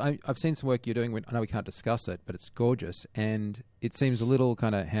mounting? Because I've seen some work you're doing. I know we can't discuss it, but it's gorgeous, and it seems a little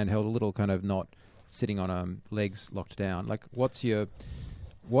kind of handheld, a little kind of not sitting on legs locked down. Like, what are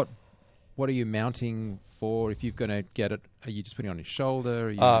you mounting for? If you're going to get it, are you just putting it on your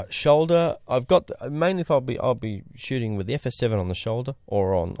shoulder? Shoulder. I've got mainly if I'll be shooting with the FS7 on the shoulder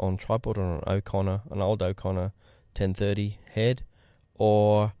or on tripod or an old O'Connor 1030 head,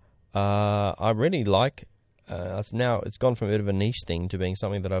 or I really like. It's gone from a bit of a niche thing to being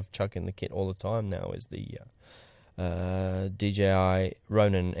something that I've chucked in the kit all the time now. Is the DJI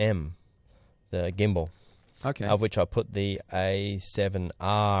Ronin M, the gimbal. Okay. Of which I put the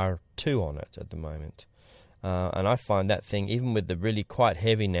A7R2 on it at the moment. And I find that thing, even with the really quite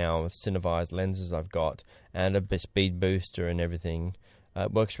heavy now Cinevised lenses I've got, and a speed booster and everything,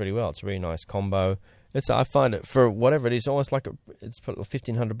 it works really well. It's a really nice combo. I find it, for whatever it is, almost like it's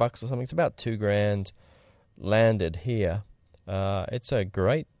 $1,500 or something. It's about $2,000 landed here. It's a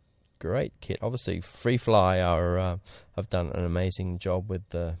great kit. Obviously, FreeFly have done an amazing job with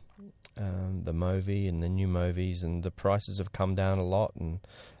the Movi and the new Movies, and the prices have come down a lot, and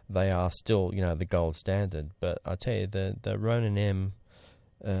they are still, the gold standard. But I tell you, the Ronin M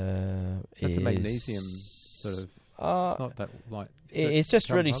that's a magnesium sort of. It's not that light. It's just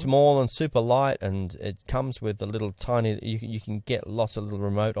really small and super light, and it comes with a little tiny. You can get lots of little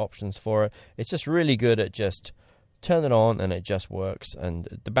remote options for it. It's just really good at just turn it on and it just works.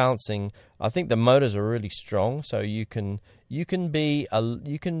 And the balancing, I think the motors are really strong, so it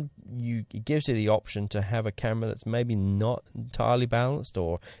gives you the option to have a camera that's maybe not entirely balanced,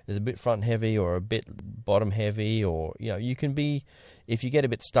 or is a bit front heavy or a bit bottom heavy, or you can be, if you get a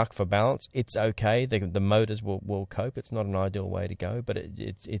bit stuck for balance, it's okay. The motors will cope. It's not an ideal way to go, but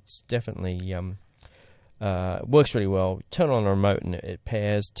it's definitely works really well. Turn on a remote and it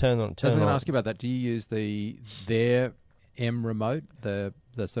pairs. Turn on. I was going to ask you about that. Do you use their M remote, the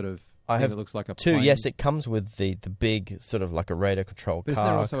sort of I have that looks like a two. plane? Yes, it comes with the big sort of like a radio control But car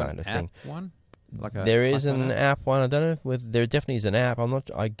isn't there also kind an of app thing. one? There is an app one. I don't know if there definitely is an app.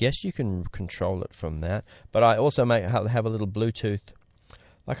 I guess you can control it from that. But I also have a little Bluetooth,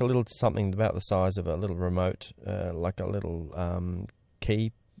 like a little something about the size of a little remote, like a little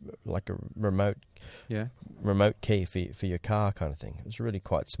key, like a remote key for your car kind of thing. It's really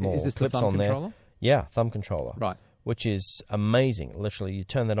quite small. Is this Clips the thumb on controller? there. Yeah, thumb controller. Right. Which is amazing. Literally, you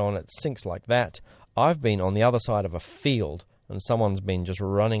turn that on, it syncs like that. I've been on the other side of a field, and someone's been just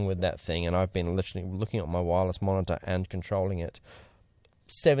running with that thing, and I've been literally looking at my wireless monitor and controlling it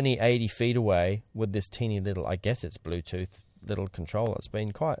 70, 80 feet away with this teeny little, I guess it's Bluetooth, little controller. It's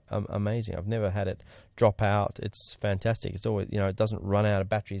been quite amazing. I've never had it drop out. It's fantastic. It's always, it doesn't run out of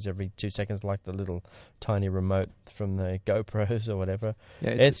batteries every 2 seconds like the little tiny remote from the GoPros or whatever.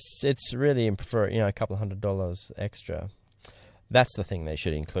 Yeah, it's really for a couple of $100 extra. That's the thing they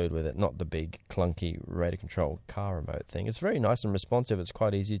should include with it, not the big clunky radio control car remote thing. It's very nice and responsive. It's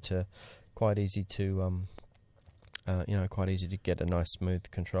quite easy to quite easy to get a nice smooth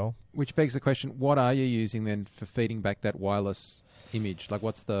control. Which begs the question: what are you using then for feeding back that wireless image? Like,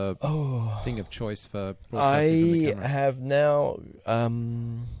 what's the thing of choice for broadcasting from the camera? I have now.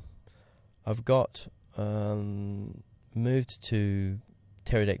 I've got moved to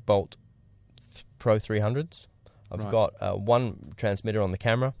Teradek Bolt Pro 300s. I've got one transmitter on the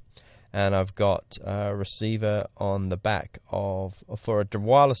camera, and I've got a receiver on the back for a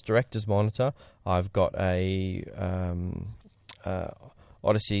wireless director's monitor. I've got a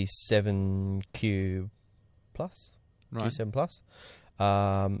Odyssey 7Q Plus, Q7 Plus.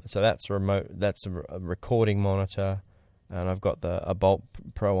 So that's a remote. That's a recording monitor, and I've got a Bolt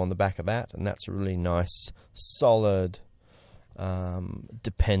Pro on the back of that, and that's a really nice, solid,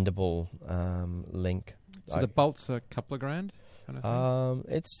 dependable link. So the Bolt's a couple of grand, kind of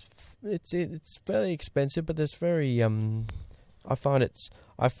thing? It's fairly expensive, but there's very I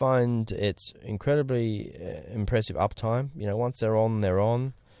find it's incredibly impressive uptime. Once they're on, they're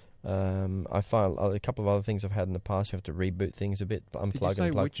on. I find a couple of other things I've had in the past. You have to reboot things a bit, unplug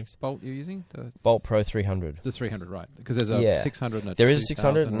and plug. Which things. Bolt you're using? The Bolt Pro 300. The 300, right? Because there's a 600 and a there is a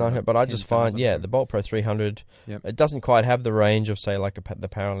 600 and 900, but I just find the Bolt Pro 300. Yep. It doesn't quite have the range of say like the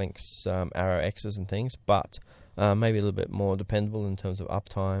Paralinx Arrow X's and things, but maybe a little bit more dependable in terms of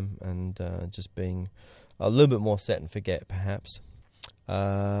uptime and just being a little bit more set and forget perhaps.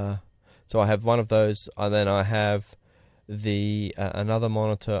 So I have one of those, and then I have another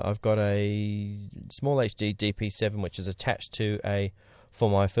monitor. I've got a small HD DP7 which is attached to for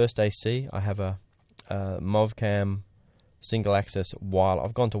my first AC. I have a Movcam single access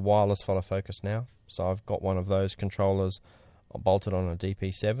I've gone to wireless follow focus now, so I've got one of those controllers bolted on a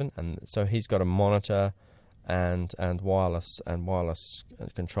DP7, and so he's got a monitor and wireless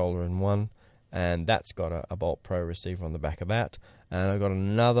controller in one, and that's got a Bolt Pro receiver on the back of that, and I've got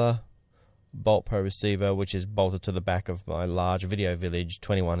another Bolt Pro receiver which is bolted to the back of my large Video Village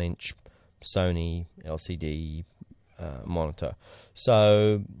 21-inch Sony LCD monitor.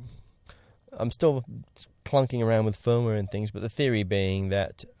 So I'm still clunking around with firmware and things, but the theory being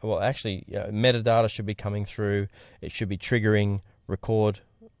that, well, actually, metadata should be coming through. It should be triggering record,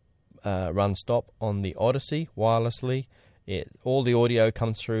 run, stop on the Odyssey wirelessly. All the audio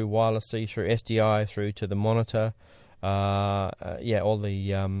comes through wirelessly through SDI through to the monitor. All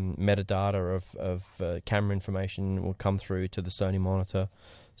the metadata of camera information will come through to the Sony monitor.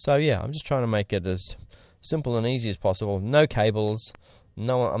 So yeah, I'm just trying to make it as simple and easy as possible. No cables,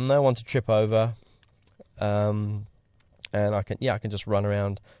 I'm no one to trip over, and I can just run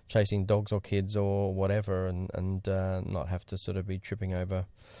around chasing dogs or kids or whatever, and not have to sort of be tripping over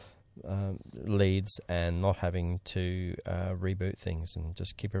leads and not having to reboot things, and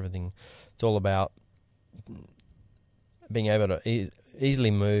just keep everything. It's all about being able to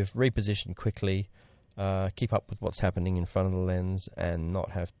easily move, reposition quickly, keep up with what's happening in front of the lens, and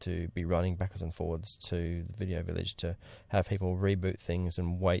not have to be running backwards and forwards to the Video Village to have people reboot things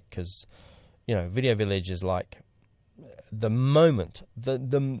and wait, because Video Village is like the moment, the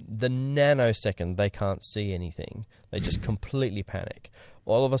nanosecond they can't see anything, they just completely panic.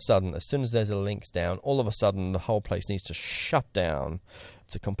 All of a sudden, as soon as there's a links down, all of a sudden the whole place needs to shut down.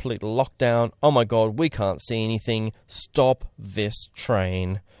 It's a complete lockdown. Oh my God, we can't see anything. Stop this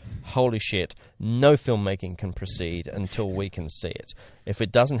train. Holy shit. No filmmaking can proceed until we can see it. If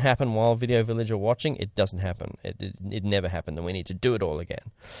it doesn't happen while Video Village are watching, it doesn't happen. It never happened, and we need to do it all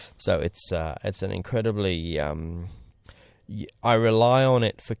again. So it's an incredibly... I rely on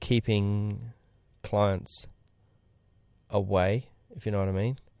it for keeping clients away, if you know what I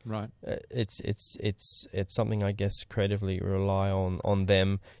mean. Right. It's something I guess creatively rely on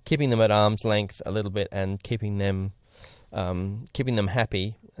them, keeping them at arm's length a little bit, and keeping them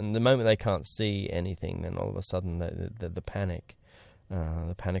happy. And the moment they can't see anything, then all of a sudden the panic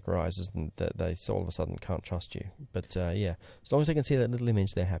rises, and they all of a sudden can't trust you. But as long as they can see that little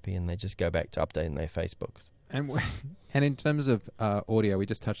image, they're happy, and they just go back to updating their Facebook. And in terms of audio, we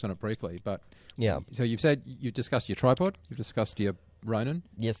just touched on it briefly, but yeah. So you've said you discussed your tripod, you've discussed your Ronin.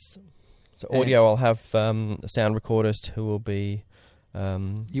 Yes. So audio, I'll have a sound recordist who will be...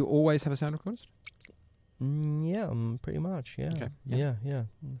 you always have a sound recordist? Yeah, pretty much, yeah. Okay. Yeah.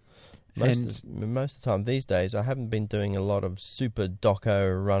 Most of the time these days, I haven't been doing a lot of super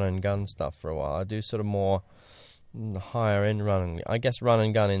doco run and gun stuff for a while. I do sort of more higher end run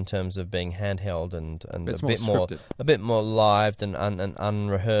and gun in terms of being handheld and a bit more live and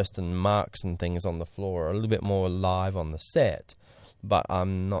unrehearsed, and marks and things on the floor, a little bit more live on the set. But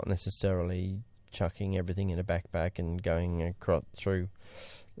I'm not necessarily chucking everything in a backpack and going across through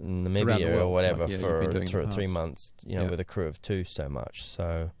Namibia or whatever for 3 months, with a crew of 2 so much.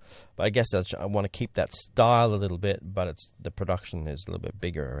 So, but I guess I want to keep that style a little bit, but the production is a little bit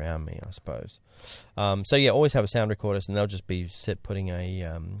bigger around me, I suppose. Always have a sound recordist, and they'll just be putting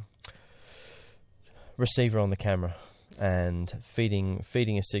a receiver on the camera and feeding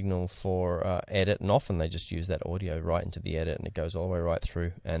a signal for edit, and often they just use that audio right into the edit, and it goes all the way right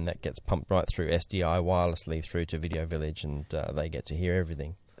through, and that gets pumped right through SDI wirelessly through to Video Village, and they get to hear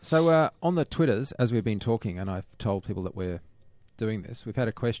everything. So on the Twitters, as we've been talking, and I've told people that we're doing this, we've had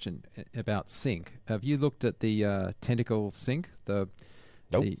a question about sync. Have you looked at the Tentacle Sync? Nope.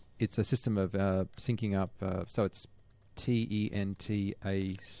 It's a system of syncing up, so it's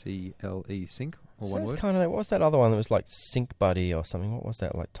TENTACLE Sync, or one word. Kind of what was that other one that was like Sync Buddy or something? What was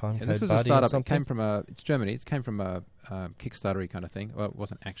that, like Timecode Buddy? This was a startup. It came from it's Germany. It came from a Kickstarter-y kind of thing. Well, it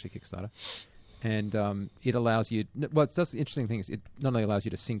wasn't actually Kickstarter. And it allows you... Well, it does the interesting thing is it not only allows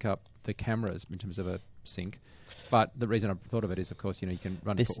you to sync up the cameras in terms of a sync, but the reason I thought of it is, of course, you can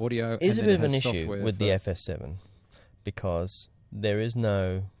run it for audio. Is a bit of an issue with the FS7, because there is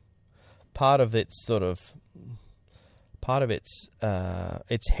no... Part of its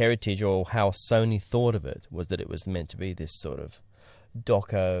heritage, or how Sony thought of it, was that it was meant to be this sort of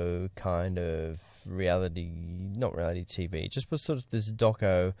doco kind of not reality TV, just was sort of this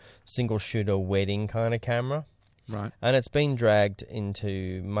doco single shooter wedding kind of camera. Right. And it's been dragged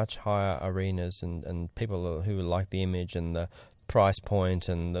into much higher arenas, and people who like the image and the price point,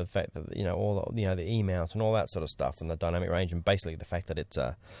 and the fact that the E mount and all that sort of stuff, and the dynamic range, and basically the fact that it's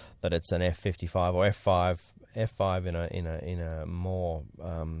an F55 or F5 in a more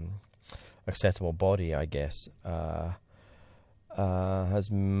accessible body, I guess,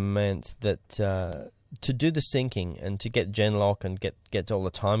 has meant that to do the syncing and to get Genlock and get all the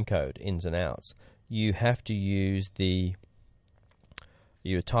time code ins and outs, you have to use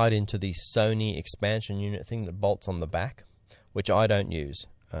you're tied into the Sony expansion unit thing that bolts on the back, which I don't use.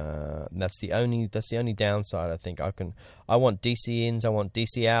 That's the only downside. I think I want DC ins, I want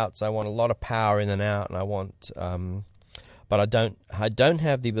DC outs, I want a lot of power in and out, and I want, but I don't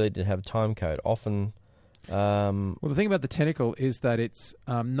have the ability to have time code. Often. Well, the thing about the Tentacle is that it's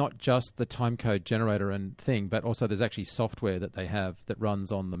not just the timecode generator and thing, but also there's actually software that they have that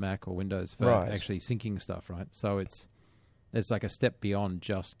runs on the Mac or Windows for actually syncing stuff, right? So it's like a step beyond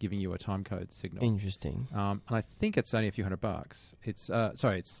just giving you a timecode signal. Interesting. And I think it's only a few $100. It's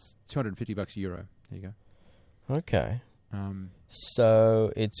 €250 Euro. There you go. Okay.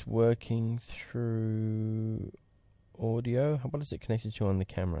 So it's working through audio. What is it connected to on the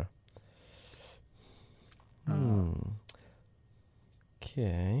camera?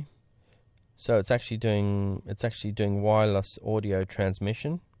 Okay. So it's actually doing wireless audio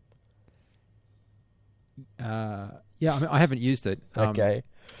transmission. Yeah, I mean, I haven't used it. Okay.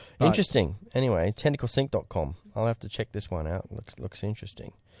 Interesting. Anyway, tentaclesync.com. I'll have to check this one out. Looks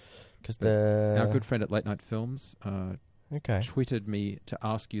interesting. Our good friend at Late Night Films tweeted me to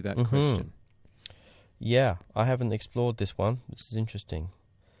ask you that question. Yeah, I haven't explored this one. This is interesting.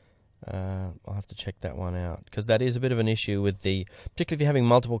 I'll have to check that one out, because that is a bit of an issue with particularly if you're having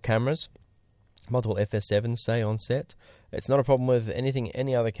multiple cameras, multiple FS7s, say, on set. It's not a problem with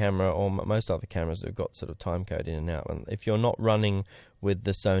any other camera or most other cameras that have got sort of timecode in and out. And if you're not running with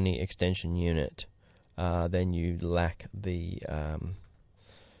the Sony extension unit, then you lack the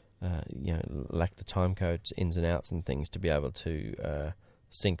timecodes ins and outs and things to be able to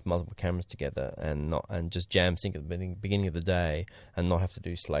sync multiple cameras together and just jam sync at the beginning of the day and not have to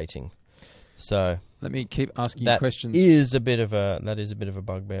do slating. So let me keep asking you questions. That is a bit of a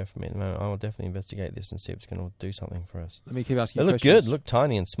bugbear for me at the moment. I will definitely investigate this and see if it's going to do something for us. Let me keep asking you questions. They look good. Look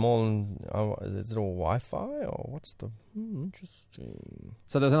tiny and small. And is it all Wi-Fi or what's the interesting?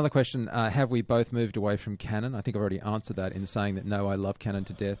 So there's another question. Have we both moved away from Canon? I think I've already answered that in saying that no, I love Canon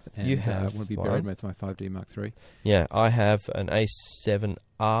to death and you have want to be buried with my 5D Mark III. Yeah, I have an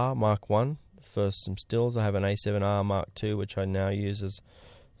A7R Mark I for some stills. I have an A7R Mark II, which I now use as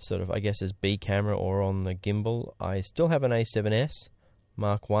sort of, I guess, as B camera or on the gimbal. I still have an A7S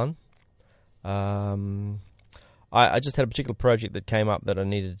Mark I. I just had a particular project that came up that I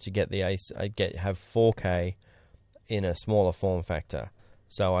needed to get have 4K in a smaller form factor.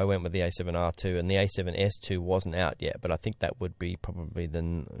 So I went with the A7R2, and the A7S2 wasn't out yet, but I think that would be probably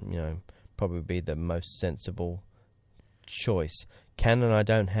the most sensible choice. Canon I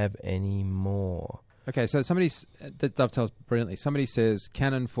don't have any more. Okay, so that dovetails brilliantly. Somebody says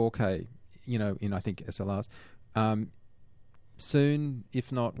Canon 4K, in I think SLRs. Soon,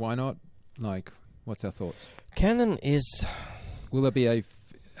 if not, why not? Like, what's our thoughts? Canon is... Will there be a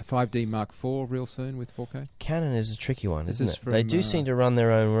 5D Mark IV real soon with 4K? Canon is a tricky one, isn't it? They do seem to run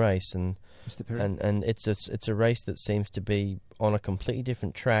their own race, and it's a race that seems to be on a completely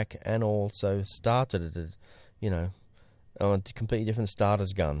different track and also started at on a completely different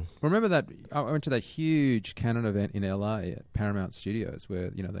starter's gun. Remember that I went to that huge Canon event in LA at Paramount Studios where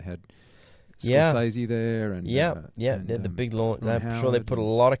they had Scorsese there and the big launch. I'm sure they put a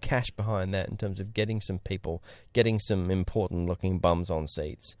lot of cash behind that in terms of getting some important looking bums on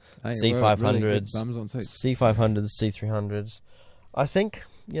seats. Hey, C500s, really bums on seats. C500s, C300s. I think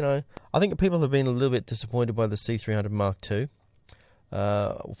people have been a little bit disappointed by the C300 Mark II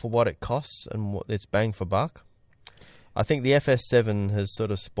for what it costs and what its bang for buck. I think the FS7 has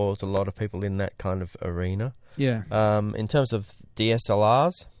sort of spoiled a lot of people in that kind of arena. Yeah. In terms of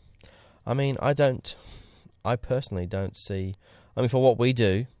DSLRs, I mean, I personally don't see... I mean, for what we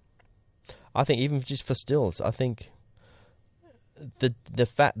do, I think even just for stills, I think the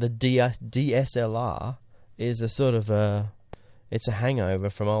DSLR is a sort of it's a hangover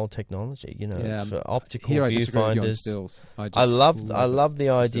from old technology, for optical viewfinders. I love the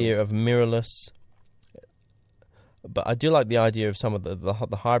idea of mirrorless... But I do like the idea of some of the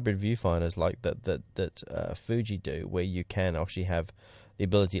hybrid viewfinders like that Fuji do, where you can actually have the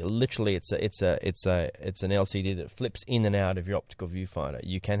ability. Literally, it's an LCD that flips in and out of your optical viewfinder.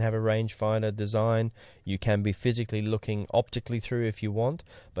 You can have a rangefinder design. You can be physically looking optically through if you want.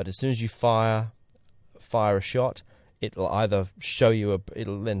 But as soon as you fire a shot, it'll either show you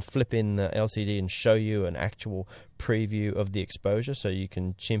it'll then flip in the LCD and show you an actual preview of the exposure, so you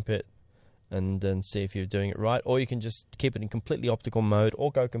can chimp it and then see if you're doing it right, or you can just keep it in completely optical mode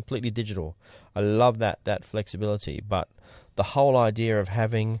or go completely digital. I love that flexibility, but the whole idea of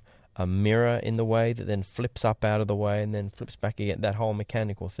having mirror in the way that then flips up out of the way and then flips back again. That whole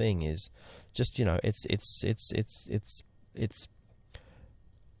mechanical thing is just, it's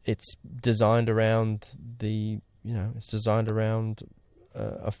designed around it's designed around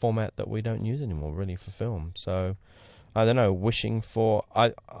a format that we don't use anymore, really, for film. So I don't know. Wishing for,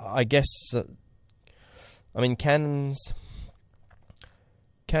 I guess.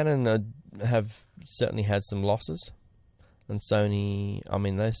 Canon have certainly had some losses, and Sony.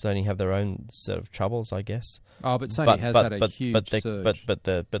 Sony have their own set of troubles, I guess. Oh, but Sony has had a huge surge. But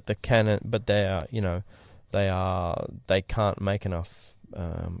the Canon, they can't make enough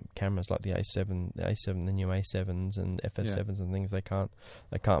cameras like the A7, the new A7s and FS7s and things. They can't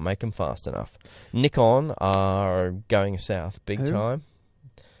make them fast enough. Nikon are going south big time.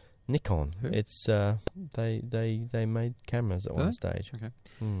 Nikon. Who? It's they made cameras at one stage. Okay.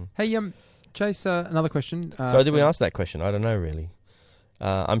 Hey, Chase, another question. So did we answer that question? I don't know really.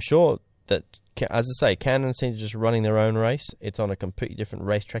 I'm sure that, as I say, Canon seems to just running their own race. It's on a completely different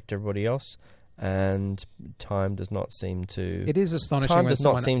racetrack to everybody else. And time does not seem to. It is astonishing. Time does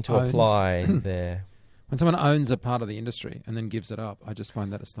not seem to apply there. When someone owns a part of the industry and then gives it up, I just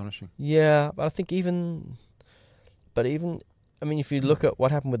find that astonishing. Yeah, but I think even, if you look at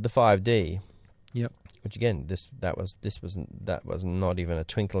what happened with the 5D, yep. Which again, that was not even a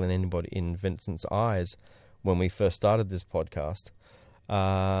twinkle in Vincent's eyes when we first started this podcast.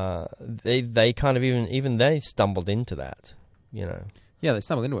 They kind of even they stumbled into that, Yeah, they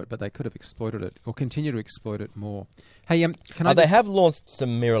stumbled into it, but they could have exploited it or continue to exploit it more. Hey, they have launched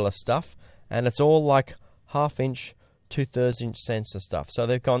some mirrorless stuff, and it's all like 1/2-inch, 2/3 inch sensor stuff. So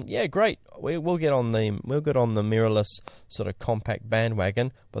they've gone, yeah, great. We'll get on the mirrorless sort of compact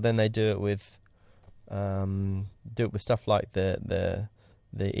bandwagon, but then they do it with stuff like the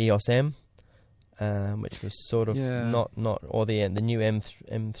EOS M. Which was sort of not or the new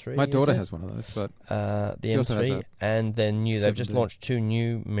M3. My daughter has one of those, but the M3, and then they've just launched 2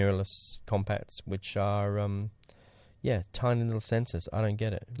 new mirrorless compacts, which are tiny little sensors. I don't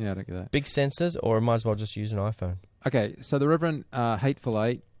get it. Yeah, I don't get that. Big sensors, or I might as well just use an iPhone. Okay, so the Reverend Hateful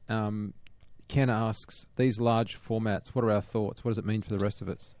Eight, Ken asks, these large formats, what are our thoughts? What does it mean for the rest of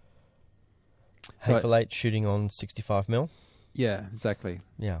us? Hateful Eight shooting on 65mm. Yeah, exactly.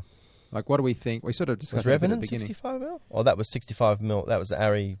 Yeah. Like, what do we think? We sort of discussed that at the beginning. 65mm? Or that was 65mm. That was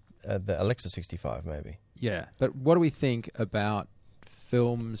the Alexa 65, maybe. Yeah, but what do we think about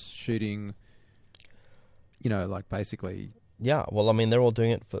films shooting, basically... Yeah, well, they're all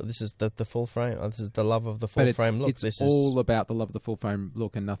doing it for... This is the full frame. This is the love of the full frame look. It's all about the love of the full frame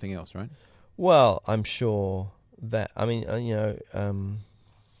look and nothing else, right? Well, I'm sure that...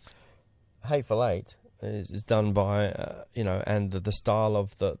 Hateful Eight... is done by, and the style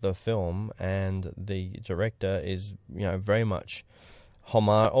of the film and the director is, very much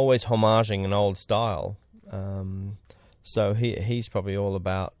always homaging an old style. So he's probably all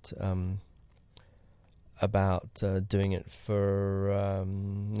about doing it for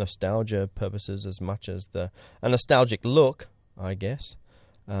nostalgia purposes as much as a nostalgic look, I guess.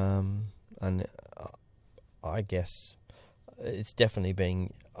 And I guess it's definitely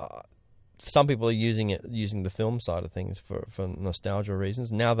being... some people are using the film side of things for nostalgia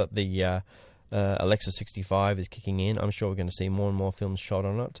reasons. Now that the Alexa 65 is kicking in, I'm sure we're going to see more and more films shot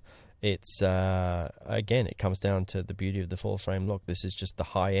on it. It's again, it comes down to the beauty of the full frame look. This is just the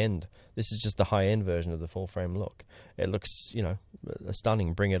high end. This is just the high end version of the full frame look. It looks,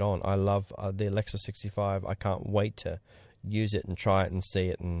 stunning. Bring it on. I love the Alexa 65. I can't wait to use it and try it and see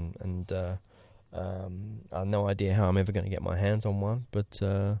it. And I have no idea how I'm ever going to get my hands on one, but.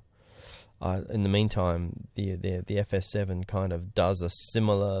 In the meantime, the FS7 kind of does a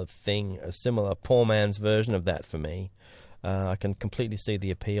similar thing, a similar poor man's version of that for me. I can completely see the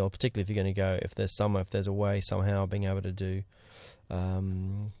appeal, particularly if you're going to go, if there's a way somehow being able to do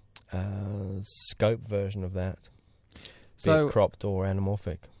scope version of that, be it cropped or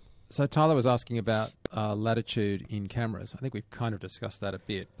anamorphic. So Tyler was asking about latitude in cameras. I think we've kind of discussed that a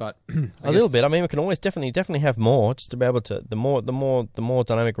bit, but a little bit. We can always definitely have more, just to be able to. The more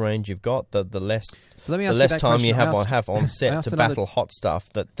dynamic range you've got, the less time you have on set to battle hot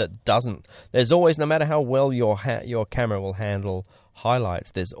stuff that doesn't. There's always, no matter how well your camera will handle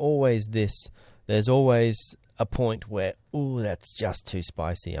highlights, there's always a point where, that's just too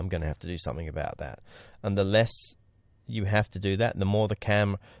spicy. I'm going to have to do something about that, and the less you have to do that, the more the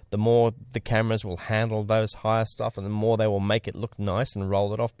cameras will handle those higher stuff, and the more they will make it look nice and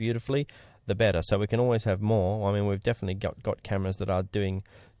roll it off beautifully, the better. So we can always have more. We've definitely got cameras that are dealing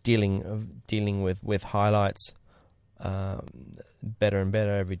with highlights better and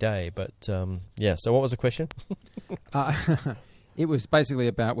better every day. But so what was the question? It was basically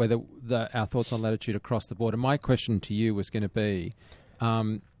about whether our thoughts on latitude across the board. And my question to you was going to be,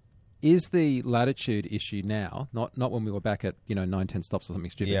 is the latitude issue now, not when we were back at 9-10 stops or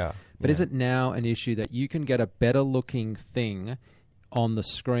something stupid, but is it now an issue that you can get a better looking thing on the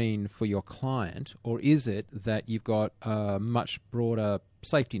screen for your client, or is it that you've got a much broader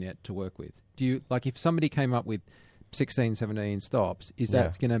safety net to work with? Do you, like, if somebody came up with 16, 17 stops, is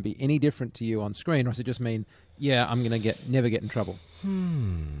that going to be any different to you on screen, or does it just mean, I'm going to never get in trouble?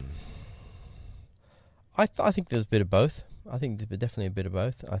 I think there's a bit of both. I think there's definitely a bit of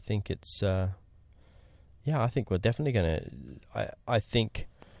both. I think it's, I think we're definitely going to, I think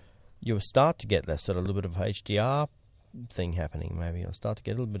you'll start to get that sort of little bit of HDR thing happening. Maybe you'll start to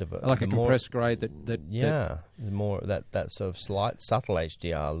get a little bit of a compressed grade more that sort of slight, subtle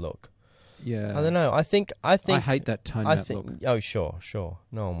HDR look. Yeah, I don't know. I think I hate that tone map look. Oh, sure.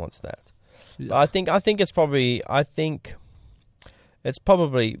 No one wants that. But I think it's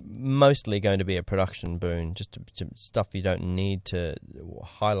probably mostly going to be a production boon, just to stuff you don't need to,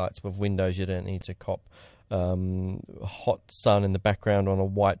 highlights of windows you don't need to cop, hot sun in the background on a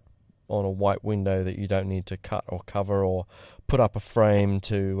white window that you don't need to cut or cover or put up a frame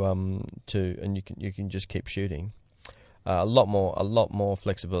to and you can just keep shooting. A lot more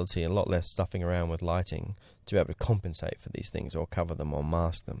flexibility, a lot less stuffing around with lighting to be able to compensate for these things or cover them or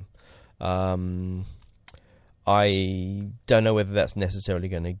mask them. I don't know whether that's necessarily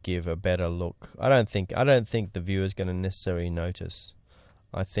going to give a better look. I don't think the viewer's going to necessarily notice.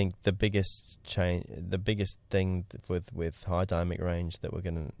 I think the biggest thing with high dynamic range that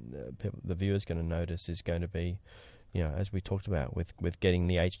the viewer's going to notice is going to be, as we talked about with getting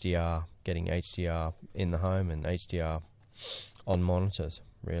HDR in the home and HDR on monitors.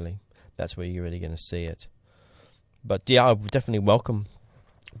 Really, that's where you're really going to see it. But I would definitely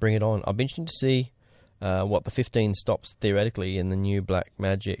bring it on. I'll be interested to see what the 15 stops theoretically in the new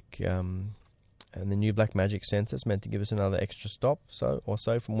Blackmagic and the new Blackmagic sensor is meant to give us another extra stop so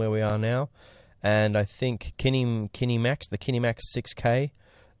from where we are now. And I think the KineMax 6K,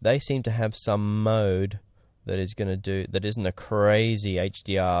 they seem to have some mode that isn't a crazy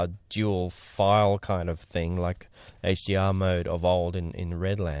HDR dual file kind of thing like HDR mode of old in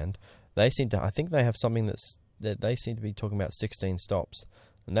Redland. I think they have something that they seem to be talking about 16 stops.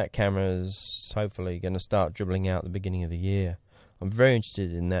 And that camera is hopefully going to start dribbling out at the beginning of the year. I'm very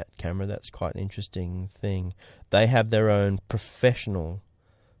interested in that camera. That's quite an interesting thing. They have their own professional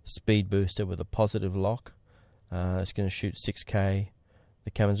speed booster with a positive lock. It's going to shoot 6K.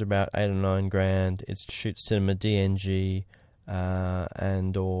 The cameras are about $8 or $9 grand. It shoots cinema DNG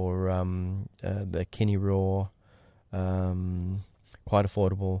and or the Kine RAW. Quite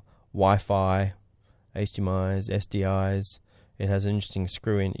affordable. Wi-Fi, HDMI's, SDI's. It has an interesting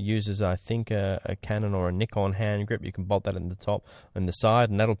screw-in. It uses, I think, a Canon or a Nikon hand grip. You can bolt that in the top and the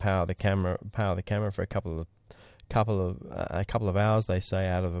side, and that'll power the camera for a couple of hours. They say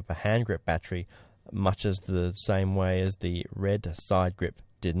out of a hand grip battery, much as the same way as the Red side grip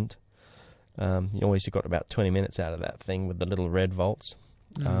didn't. You always got about 20 minutes out of that thing with the little Red volts.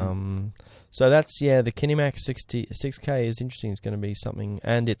 So that's the KineMax 6K is interesting. It's going to be something,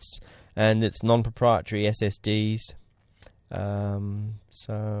 and it's non-proprietary SSDs. It's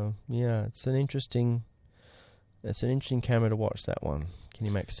an interesting camera to watch, that one,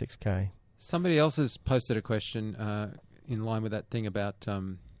 KineMax 6K. Somebody else has posted a question in line with that thing about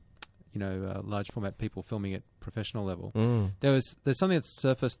large format people filming at professional level. There's something that's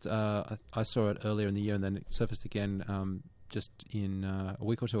surfaced. I saw it earlier in the year, and then it surfaced again just in a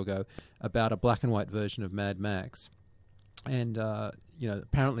week or two ago about a black and white version of Mad Max. And,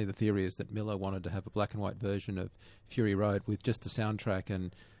 apparently the theory is that Miller wanted to have a black and white version of Fury Road with just the soundtrack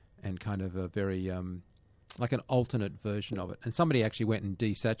and kind of a very, like an alternate version of it. And somebody actually went and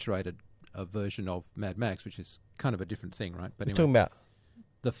desaturated a version of Mad Max, which is kind of a different thing, right? But anyway, talking about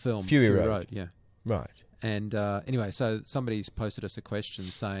the film Fury Road. Yeah. Right. And anyway, so somebody's posted us a question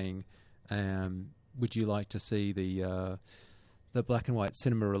saying, would you like to see the black and white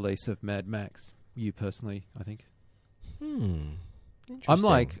cinema release of Mad Max? You personally, I think. I'm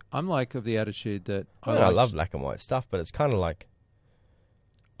like of the attitude that I love black and white stuff, but it's kind of like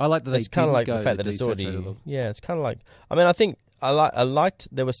I like that it's kind of like the fact that it's already it's kind of like I think I liked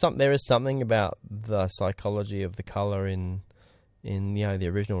there is something about the psychology of the color in the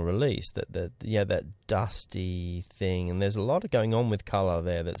original release that dusty thing, and there's a lot going on with color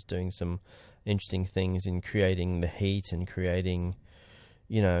there that's doing some interesting things in creating the heat and creating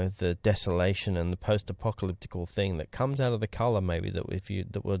the desolation and the post-apocalyptical thing that comes out of the color, maybe that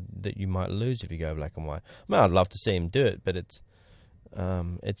you might lose if you go black and white. I mean, I'd love to see him do it, but it's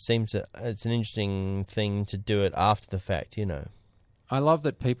an interesting thing to do it after the fact, I love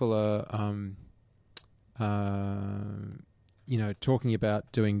that people are, talking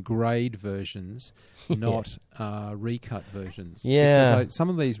about doing grade versions, not recut versions. Yeah. Because some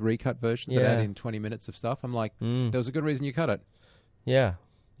of these recut versions that add in 20 minutes of stuff, I'm like, there was a good reason you cut it. Yeah.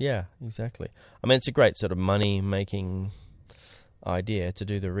 Yeah, exactly. I mean, it's a great sort of money-making idea to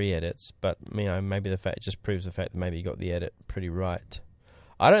do the re-edits, but maybe the fact it just proves the fact that maybe you got the edit pretty right.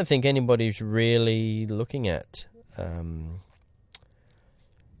 I don't think anybody's really looking at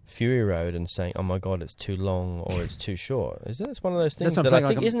Fury Road and saying, "Oh my God, it's too long or it's too short." Isn't it? It's one of those things that I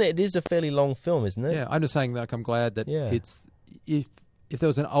think, isn't it? It is a fairly long film, isn't it? Yeah, I'm just saying that I'm glad that it's if there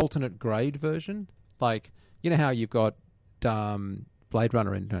was an alternate grade version, like how you've got Blade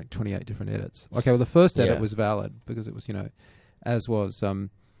Runner in 28 different edits. Okay, well the first edit was valid because it was as was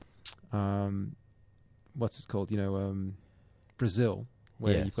what's it called? Brazil,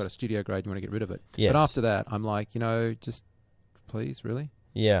 where you've got a studio grade, you want to get rid of it. Yes. But after that, I'm like, just please, really.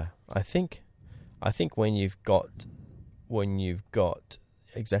 Yeah, I think when you've got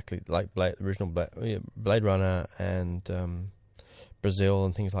exactly like original Blade Runner and Brazil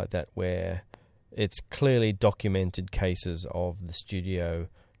and things like that, where it's clearly documented cases of the studio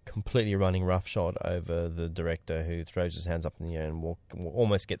completely running roughshod over the director who throws his hands up in the air and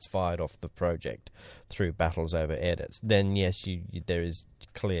almost gets fired off the project through battles over edits, then yes, there is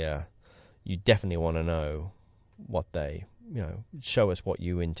clear. You definitely want to know what they, show us what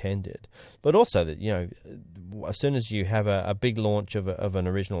you intended. But also that, as soon as you have a big launch of an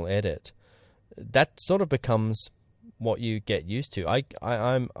original edit, that sort of becomes what you get used to. I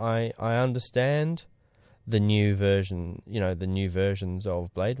understand the new version, the new versions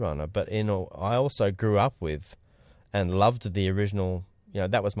of Blade Runner, but I also grew up with and loved the original.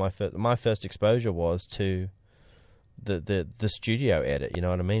 That was my first exposure was to the studio edit. You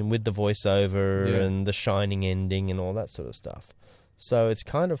know what I mean, with the voiceover and the shining ending and all that sort of stuff. So it's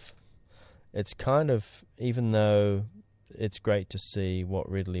kind of even though it's great to see what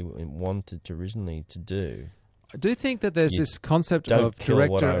Ridley wanted originally to do. I do think that there's this concept of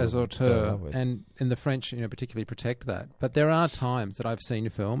director as auteur, and in the French, particularly protect that. But there are times that I've seen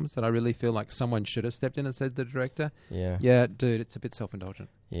films that I really feel like someone should have stepped in and said to the director, "Yeah, dude, it's a bit self-indulgent."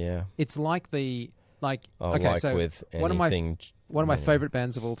 Yeah, it's like so with one of my favorite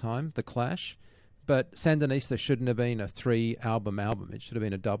bands of all time, The Clash. But Sandinista shouldn't have been a 3-album. It should have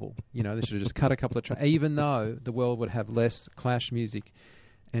been a double. They should have just cut a couple of tracks. Even though the world would have less Clash music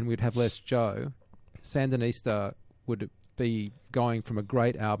and we'd have less Joe, Sandinista would be going from a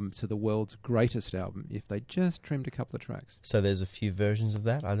great album to the world's greatest album if they just trimmed a couple of tracks. So there's a few versions of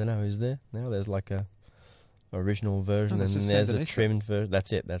that. I don't know. Is there? Now there's like a original version and then there's a trimmed version.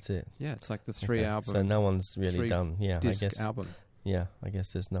 That's it. Yeah, it's like the 3 album. So no one's really done. Yeah, disc I guess album. Yeah, I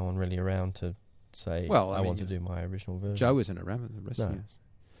guess there's no one really around to say, I want to do my original version. Joe isn't around with the rest of us.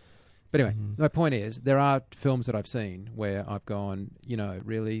 But anyway, my point is, there are films that I've seen where I've gone,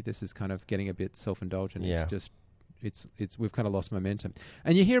 really, this is kind of getting a bit self-indulgent. Yeah. We've kind of lost momentum.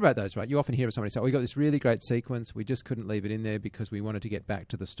 And you hear about those, right? You often hear of somebody say, we got this really great sequence, we just couldn't leave it in there because we wanted to get back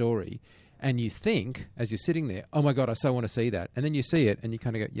to the story. And you think, as you're sitting there, oh my God, I so want to see that. And then you see it and you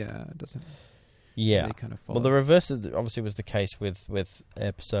kind of go, it doesn't. Yeah. Really kind of follow. Well, the reverse obviously was the case with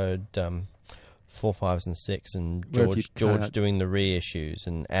episode 4, 5, and 6, and George doing the reissues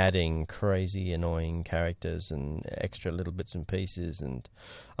and adding crazy, annoying characters and extra little bits and pieces. And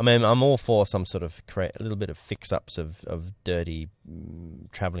I mean, I'm all for some sort of a little bit of fix-ups of dirty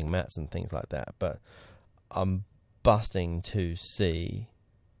travelling mats and things like that. But I'm busting to see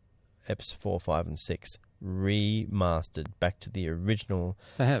episode 4, 5, and 6 remastered back to the original.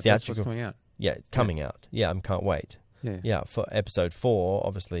 They have. That's what's coming out. Yeah, coming out. Yeah, I can't wait. Yeah, for episode 4,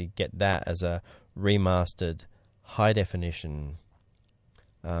 obviously get that as a remastered, high definition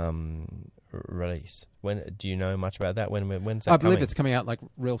release. When do you know much about that? When's that? I believe it's coming out like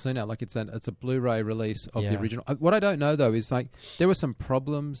real soon now. Like it's a Blu-ray release of the original. What I don't know though is like there were some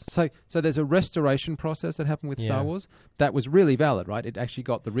problems. So there's a restoration process that happened with Star Wars that was really valid, right? It actually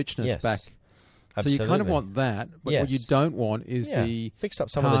got the richness back. Absolutely. So you kind of want that, but what you don't want is the fix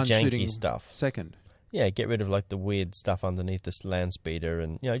up some of the janky stuff. Second. Yeah, get rid of like the weird stuff underneath this land speeder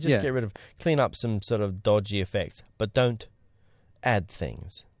and clean up some sort of dodgy effects, but don't add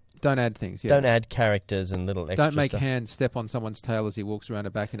things. Don't add things, Don't add characters and little extra Don't make stuff. Han step on someone's tail as he walks around the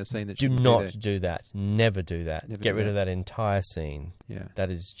back in a scene that do not do that. Never do that. Get rid of that entire scene. Yeah.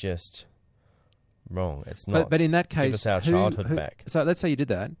 That is just wrong. It's not. But in that case, give us our childhood back. So let's say you did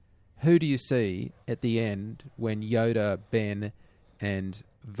that. Who do you see at the end when Yoda, Ben, and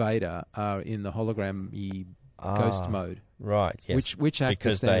Vader are in the hologram-y ghost mode? Right, yes. Which actor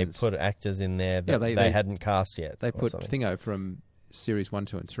because stands? They put actors in there that they hadn't cast yet. They put Thingo from series 1,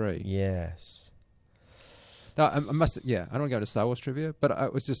 2, and 3. Yes. No, I don't want to go to Star Wars trivia, but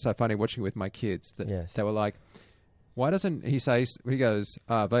it was just so funny watching with my kids that they were like, why doesn't he say, when he goes,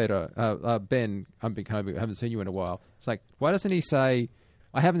 Vader, Ben, I'm Ben Kenobi, I haven't seen you in a while. It's like, why doesn't he say,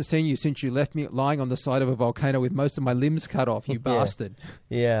 I haven't seen you since you left me lying on the side of a volcano with most of my limbs cut off, you bastard.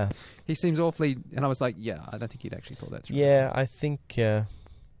 Yeah. He seems awfully, and I was like, I don't think he'd actually thought that through. Yeah, I think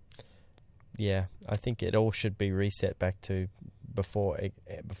it all should be reset back to before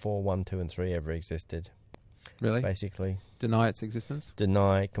 1, 2, and 3 ever existed. Really? Basically. Deny its existence?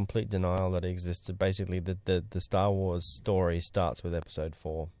 Complete denial that it existed. Basically, the Star Wars story starts with Episode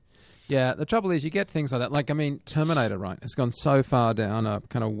 4. Yeah, the trouble is you get things like that. Like, I mean, Terminator, right? It's gone so far down a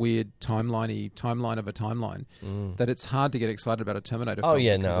kind of weird timeline of a timeline that it's hard to get excited about a Terminator film. Oh,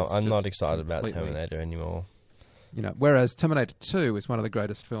 yeah, no, I'm not excited about Terminator anymore. You know, whereas Terminator 2 is one of the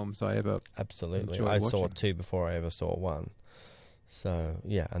greatest films I ever Absolutely. I saw 2 before I ever saw 1. So,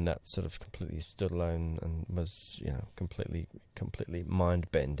 yeah, and that sort of completely stood alone and was, you know, completely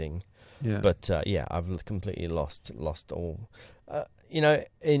mind-bending. Yeah. But, I've completely lost all... you know...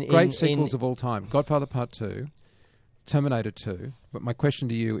 Great sequels of all time. Godfather Part 2, Terminator 2. But my question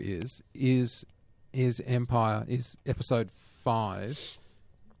to you is Episode 5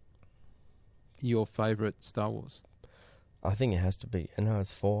 your favourite Star Wars? I think it has to be... No,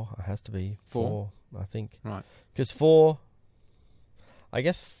 it's 4. It has to be 4, I think. Right. Because 4... I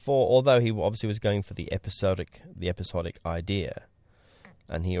guess 4, although he obviously was going for the episodic idea,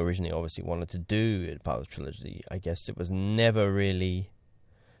 and he originally obviously wanted to do it part of the trilogy, I guess it never really.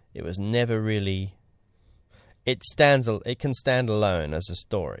 It can stand alone as a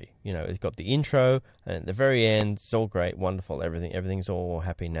story. You know, it's got the intro, and at the very end, it's all great, wonderful, everything's all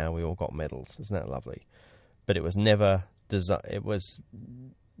happy now. We all got medals. Isn't that lovely? But it was never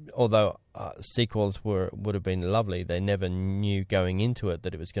although sequels would have been lovely, they never knew going into it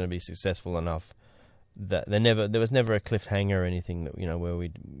that it was going to be successful enough. That there was never a cliffhanger or anything that, you know, where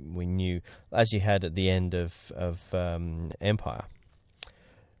we knew, as you had at the end of Empire.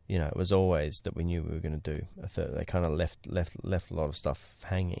 You know, it was always that we knew we were going to do a third. They kind of left a lot of stuff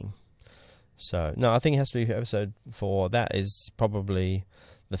hanging. So no, I think it has to be Episode 4. That is probably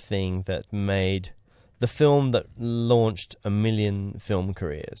the thing that made the film that launched a million film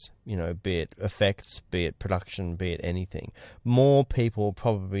careers, you know, be it effects, be it production, be it anything. More people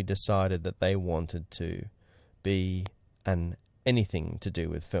probably decided that they wanted to be anything to do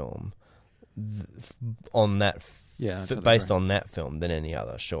with film on that, based on that film than any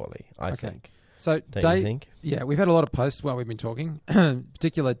other, surely, I think. So, Don't you think? Yeah, we've had a lot of posts while we've been talking. In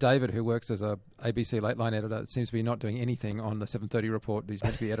particular, David, who works as a ABC Late Line editor, seems to be not doing anything on the 7:30 report he's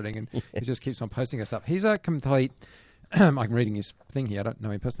meant to be editing, and he just keeps on posting us stuff. He's a complete... I'm reading his thing here. I don't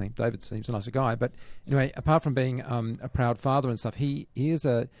know him personally. David seems a nicer guy. But anyway, apart from being a proud father and stuff, he is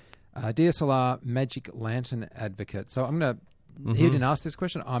a DSLR Magic Lantern advocate. So I'm going to... He didn't ask this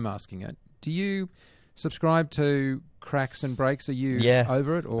question. I'm asking it. Do you subscribe to Cracks and Breaks? Are you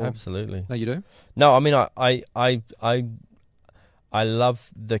over it? Or absolutely. No, you do? No, I mean, I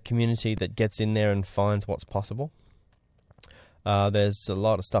love the community that gets in there and finds what's possible. There's a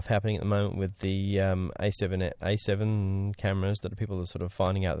lot of stuff happening at the moment with the A7 cameras that people are sort of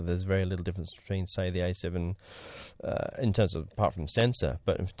finding out that there's very little difference between, say, the A7 in terms of, apart from sensor,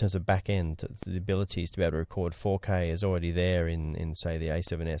 but in terms of back end, the abilities to be able to record 4K is already there in say, the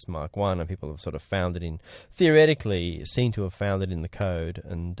A7S Mark I, and people have sort of found it theoretically, seem to have found it in the code.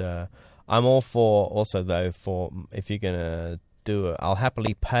 And I'm all for, also though, for if you're going to do it, I'll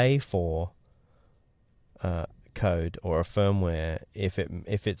happily pay for code or a firmware if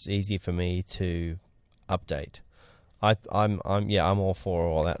it's easy for me to update. I'm all for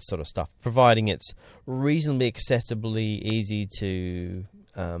all that sort of stuff, providing it's reasonably accessibly easy to.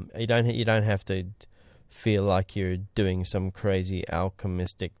 You don't have to feel like you're doing some crazy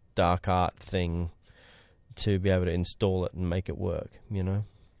alchemistic dark art thing to be able to install it and make it work. You know,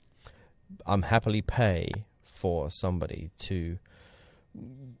 I'm happily pay for somebody to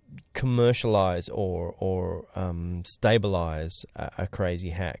commercialize or stabilize a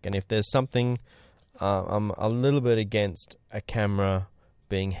crazy hack. And if there's something, I'm a little bit against a camera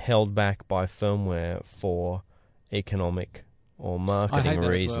being held back by firmware for economic or marketing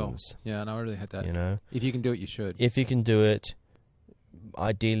reasons. Well. Yeah, no, I really hate that. You know, if you can do it, you should. If you can do it,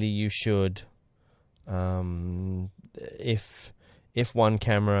 ideally you should. If one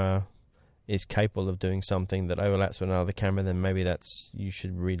camera is capable of doing something that overlaps with another camera, then maybe you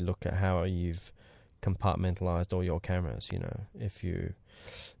should really look at how you've compartmentalized all your cameras. If you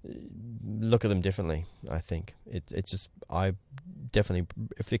look at them differently, I think it's just I definitely,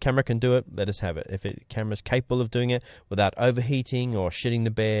 if the camera can do it, let us have it. If the camera's capable of doing it without overheating or shitting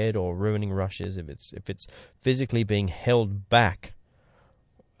the bed or ruining rushes, if it's physically being held back,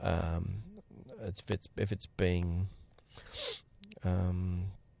 if it's being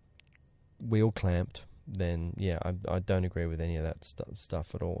wheel clamped, then yeah, I don't agree with any of that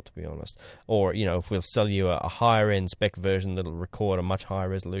stuff at all, to be honest. Or, if we'll sell you a higher end spec version that'll record a much higher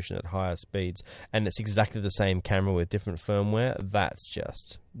resolution at higher speeds, and it's exactly the same camera with different firmware,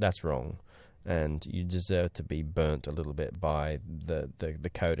 that's wrong. And you deserve to be burnt a little bit by the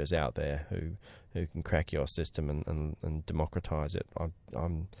coders out there who can crack your system and democratize it.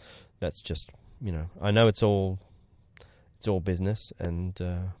 That's just, I know it's all business, and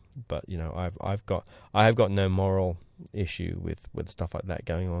but I have got no moral issue with stuff like that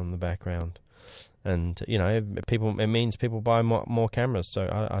going on in the background, and it means people buy more cameras. So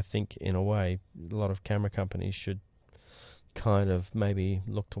I think in a way a lot of camera companies should kind of maybe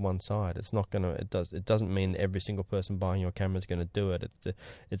look to one side. It doesn't mean every single person buying your camera is going to do it.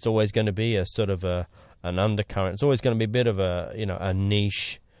 It's always going to be a sort of an undercurrent. It's always going to be a bit of a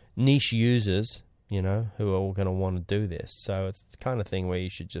niche users, who are all going to want to do this. So it's the kind of thing where you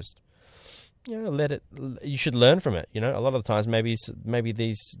should just, let it. You should learn from it. A lot of the times, maybe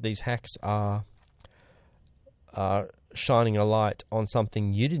these hacks are shining a light on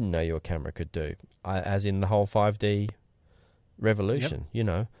something you didn't know your camera could do, as in the whole 5D revolution.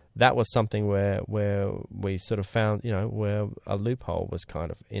 Yep. That was something where we sort of found, where a loophole was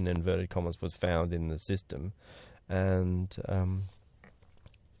kind of, in inverted commas, was found in the system, and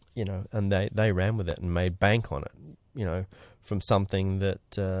and they ran with it and made bank on it, from something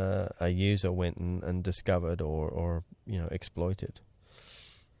that a user went and discovered or exploited.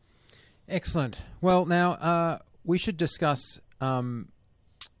 Excellent. Well, now we should discuss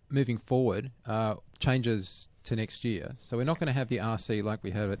moving forward changes to next year. So we're not going to have the RC like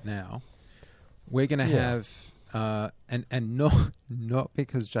we have it now. We're going to have and not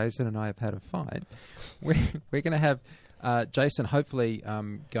because Jason and I have had a fight. We're going to have Jason hopefully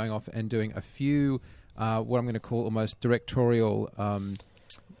going off and doing a few what I'm going to call almost directorial I'm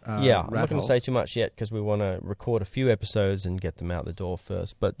not going to say too much yet because we want to record a few episodes and get them out the door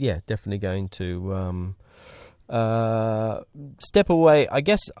first. But yeah, definitely going to step away. I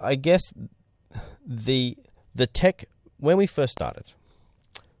guess the tech, when we first started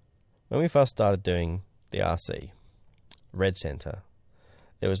doing the RC Red Center,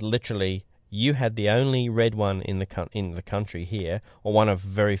 there was literally, you had the only red one in the country here, or one of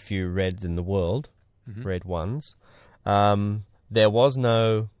very few reds in the world, red ones. There was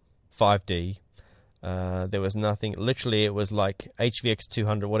no 5D. There was nothing. Literally, it was like HVX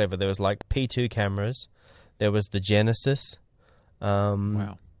 200, whatever. There was like P2 cameras. There was the Genesis.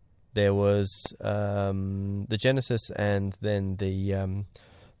 Wow. There was the Genesis, and then the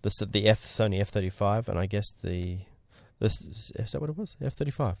Sony F35, and I guess is that what it was?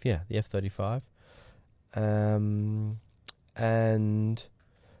 F35, yeah, the F35, and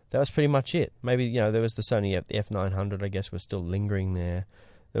that was pretty much it. Maybe there was the Sony the F900. I guess was still lingering there.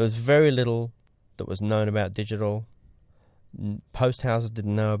 There was very little that was known about digital. Post houses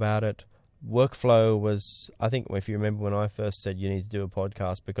didn't know about it. Workflow was, I think, if you remember when I first said you need to do a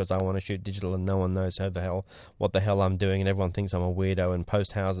podcast because I want to shoot digital and no one knows what the hell I'm doing, and everyone thinks I'm a weirdo, and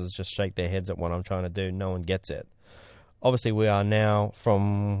post houses just shake their heads at what I'm trying to do. No one gets it. Obviously, we are now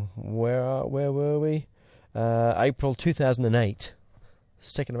from where were we? April 2008.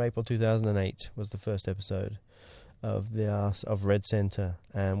 2nd of April 2008 was the first episode of Red Center,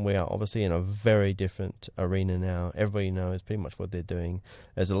 and we are obviously in a very different arena now. Everybody knows pretty much what they're doing.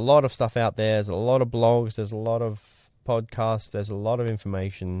 There's a lot of stuff out there. There's a lot of blogs. There's a lot of podcasts. There's a lot of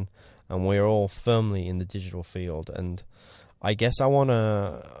information, and we're all firmly in the digital field. And I guess I want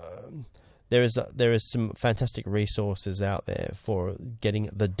to. There is some fantastic resources out there for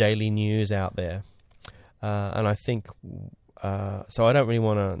getting the daily news out there, and I think. So I don't really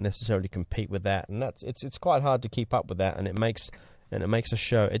want to necessarily compete with that, and it's quite hard to keep up with that, and it makes a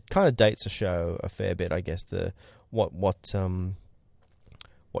show. It kind of dates a show a fair bit, I guess. What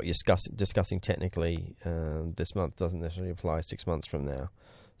you're discussing technically this month doesn't necessarily apply 6 months from now.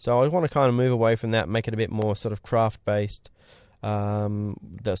 So I want to kind of move away from that, make it a bit more sort of craft based. So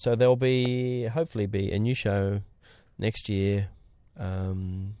there'll hopefully be a new show next year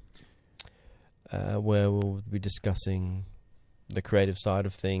where we'll be discussing the creative side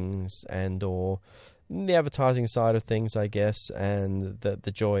of things or the advertising side of things, I guess, and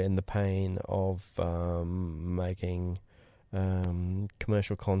the joy and the pain of making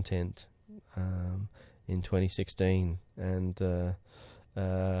commercial content in 2016, and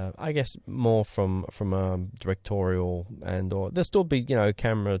I guess more from a directorial or there'll still be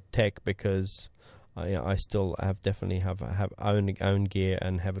camera tech, because I still definitely have own gear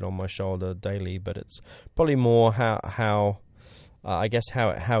and have it on my shoulder daily, but it's probably more how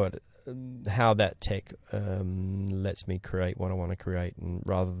that tech lets me create what I want to create, and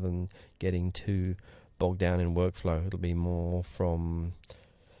rather than getting too bogged down in workflow, it'll be more from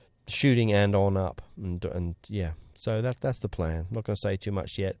shooting and on up, and yeah. So that's the plan. I'm not going to say too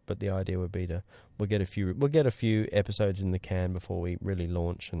much yet, but the idea would be we'll get a few episodes in the can before we really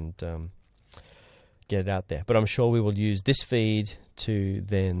launch and get it out there. But I'm sure we will use this feed to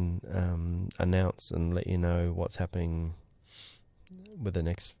then announce and let you know what's happening with the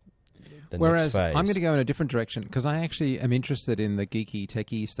next. Whereas next phase. I'm going to go in a different direction, because I actually am interested in the geeky,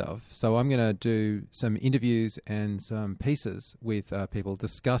 techie stuff. So I'm going to do some interviews and some pieces with people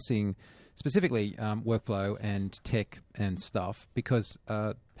discussing specifically workflow and tech and stuff, because,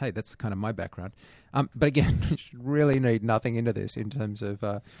 hey, that's kind of my background. But again, you should really need nothing into this in terms of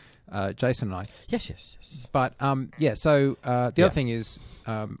Jason and I. Yes. But, so the other thing is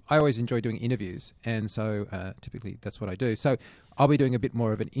I always enjoy doing interviews, and so typically that's what I do. So I'll be doing a bit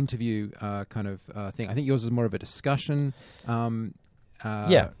more of an interview kind of thing. I think yours is more of a discussion. It'll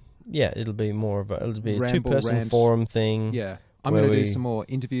be more of a two-person forum thing. Yeah. I'm going to do some more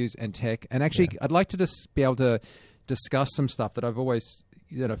interviews and tech. And actually, I'd like to just be able to discuss some stuff that I've always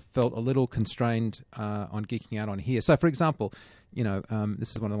felt a little constrained on geeking out on here. So, for example, this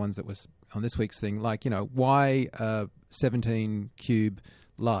is one of the ones that was on this week's thing, like, why a 17-cube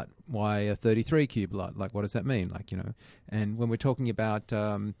LUT? Why a 33-cube LUT? Like, what does that mean? Like, and when we're talking about,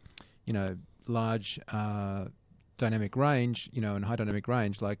 large dynamic range, and high dynamic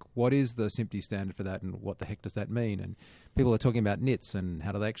range, like, what is the SMPTE standard for that, and what the heck does that mean? And people are talking about nits, and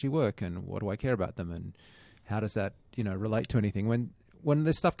how do they actually work, and what do I care about them, and how does that, relate to anything? When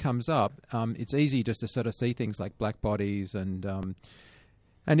this stuff comes up, it's easy just to sort of see things like black bodies, and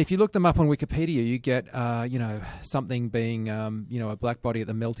if you look them up on Wikipedia, you get, something being, a black body at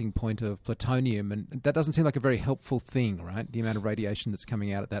the melting point of plutonium, and that doesn't seem like a very helpful thing, right? The amount of radiation that's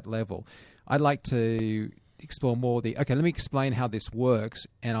coming out at that level. I'd like to explore more let me explain how this works,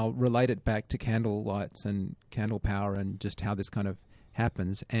 and I'll relate it back to candle lights and candle power and just how this kind of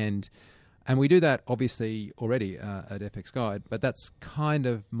happens. And we do that obviously already at FX Guide, but that's kind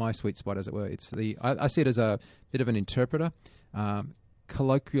of my sweet spot, as it were. It's I see it as a bit of an interpreter,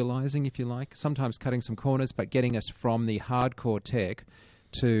 colloquializing, if you like, sometimes cutting some corners, but getting us from the hardcore tech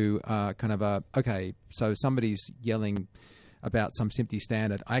to kind of so somebody's yelling about some SMPTE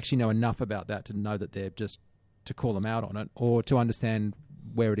standard. I actually know enough about that to know that they're just to call them out on it, or to understand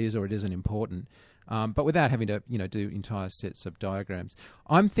where it is or it isn't important, but without having to do entire sets of diagrams.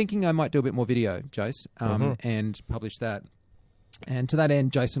 I'm thinking I might do a bit more video, Jace, and publish that. And to that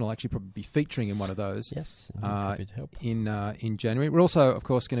end, Jason will actually probably be featuring in one of those. Yes, happy to help. In January. We're also, of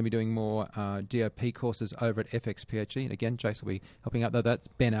course, going to be doing more DOP courses over at FX PhD. And again, Jason will be helping out. Though that's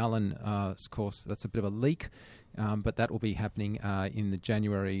Ben Allen's course. That's a bit of a leak, but that will be happening in the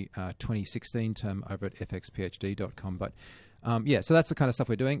January 2016 term over at fxphd.com. But so that's the kind of stuff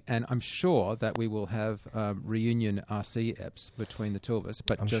we're doing, and I'm sure that we will have reunion RC apps between the two of us.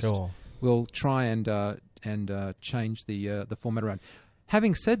 But we'll try and change the format around.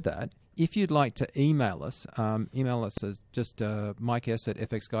 Having said that, if you'd like to email us as just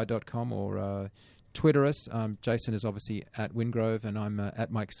mike.s@fxguide.com, or Twitter us. Jason is obviously at Wingrove, and I'm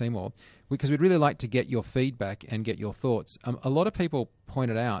at Mike Seymour, because we'd really like to get your feedback and get your thoughts. A lot of people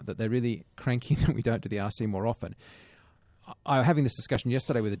pointed out that they're really cranky that we don't do the RC more often. I was having this discussion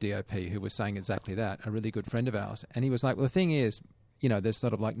yesterday with a DOP who was saying exactly that, a really good friend of ours, and he was like, well, the thing is, there's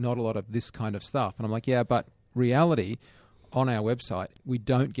sort of like not a lot of this kind of stuff. And I'm like, yeah, but reality, on our website, we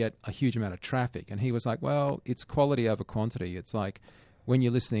don't get a huge amount of traffic. And he was like, well, it's quality over quantity. It's like when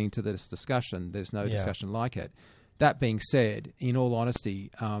you're listening to this discussion, there's no discussion like it. That being said, in all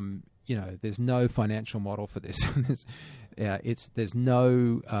honesty, there's no financial model for this. There's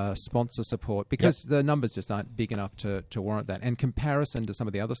no sponsor support, because the numbers just aren't big enough to warrant that. And comparison to some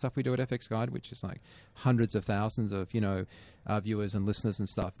of the other stuff we do at FX Guide, which is like hundreds of thousands of viewers and listeners and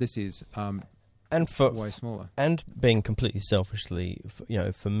stuff, this is way smaller. And being completely selfishly,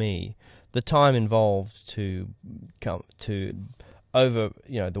 for me, the time involved to come to over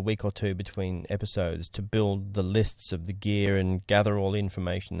the week or two between episodes to build the lists of the gear and gather all the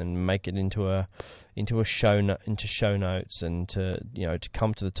information and make it into show notes, and to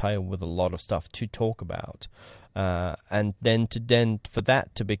come to the table with a lot of stuff to talk about, and then for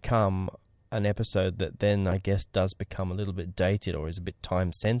that to become an episode that then I guess does become a little bit dated or is a bit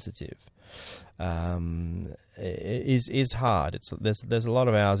time sensitive is hard. There's a lot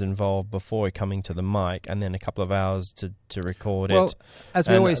of hours involved before coming to the mic, and then a couple of hours to record it. Well, as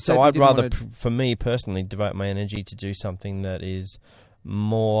we always said, so I'd rather, for me personally, devote my energy to do something that is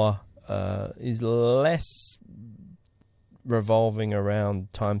more is less revolving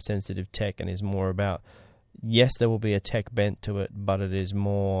around time sensitive tech and is more about, yes, there will be a tech bent to it, but it is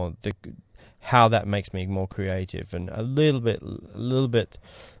more how that makes me more creative and a little bit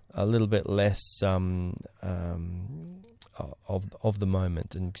less of the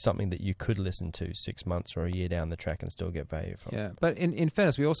moment, and something that you could listen to 6 months or a year down the track and still get value from. Yeah, but in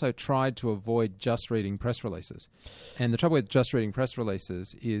fairness, we also tried to avoid just reading press releases, and the trouble with just reading press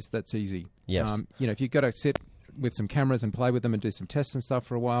releases is that's easy. Yes, if you've got to sit with some cameras and play with them and do some tests and stuff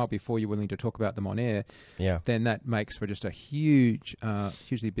for a while before you're willing to talk about them on air, then that makes for just a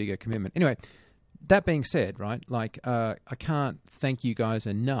hugely bigger commitment. Anyway, that being said, right, I can't thank you guys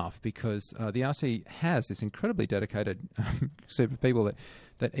enough, because the RC has this incredibly dedicated group of people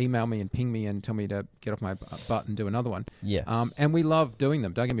that email me and ping me and tell me to get off my butt and do another one. Yes. And we love doing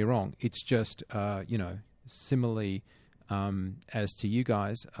them, don't get me wrong. It's just, similarly as to you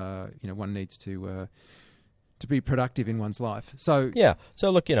guys, one needs to be productive in one's life. So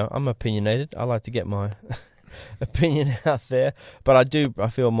look, I'm opinionated. I like to get my opinion out there, but I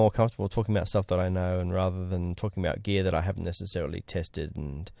feel more comfortable talking about stuff that I know, and rather than talking about gear that I haven't necessarily tested.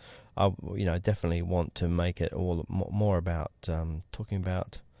 And I definitely want to make it all more about talking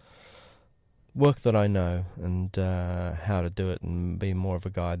about work that I know and how to do it, and be more of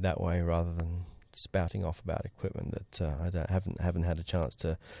a guide that way, rather than spouting off about equipment that I haven't had a chance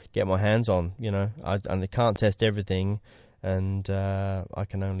to get my hands on. I can't test everything, and I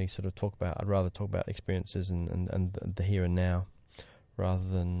can only sort of I'd rather talk about experiences and the here and now, rather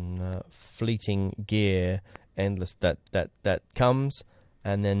than fleeting gear, endless that comes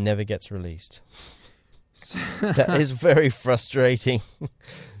and then never gets released. That is very frustrating.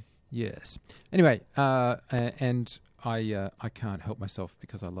 Yes. Anyway, and I can't help myself,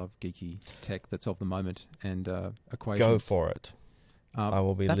 because I love geeky tech that's of the moment and equations. Go for it. I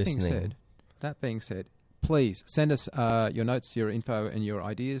will be listening. That being said, please send us your notes, your info, and your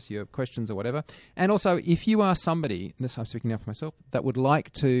ideas, your questions or whatever. And also, if you are somebody, and this I'm speaking now for myself, that would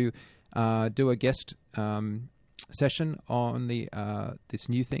like to do a guest session on this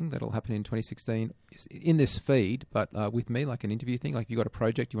new thing that'll happen in 2016 in this feed, but with me, like an interview thing, like if you've got a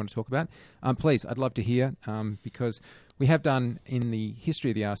project you want to talk about, please, I'd love to hear, because we have done in the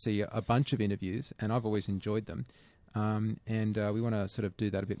history of the RC a bunch of interviews, and I've always enjoyed them, and we want to sort of do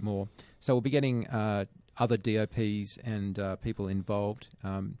that a bit more. So we'll be getting other DOPs and people involved,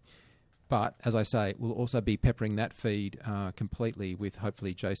 but as I say, we'll also be peppering that feed completely with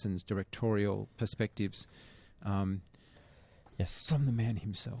hopefully Jason's directorial perspectives. Yes, from the man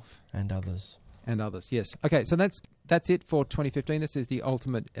himself and others. Yes. Okay, so that's it for 2015. This is the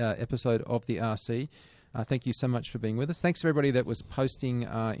ultimate episode of the RC. Thank you so much for being with us. Thanks to everybody that was posting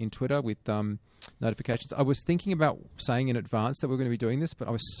in Twitter with notifications. I was thinking about saying in advance that we were going to be doing this, but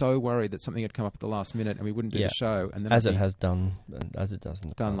I was so worried that something had come up at the last minute and we wouldn't do the show. And then as it does in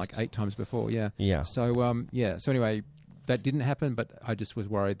the past. Like 8 times before. Yeah. So So anyway, that didn't happen, but I just was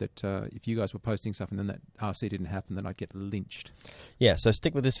worried that if you guys were posting stuff and then that RC didn't happen, then I'd get lynched. Yeah, so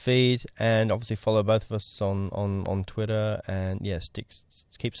stick with this feed, and obviously follow both of us on Twitter, and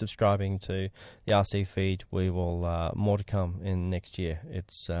keep subscribing to the RC feed. We will more to come in next year.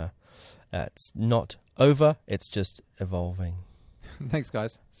 It's not over, it's just evolving. Thanks,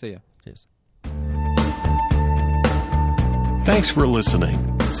 guys. See ya. Cheers. Thanks for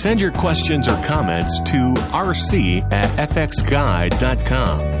listening. Send your questions or comments to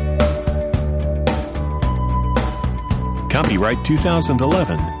rc@fxguide.com. Copyright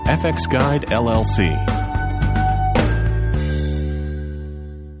 2011, FX Guide LLC.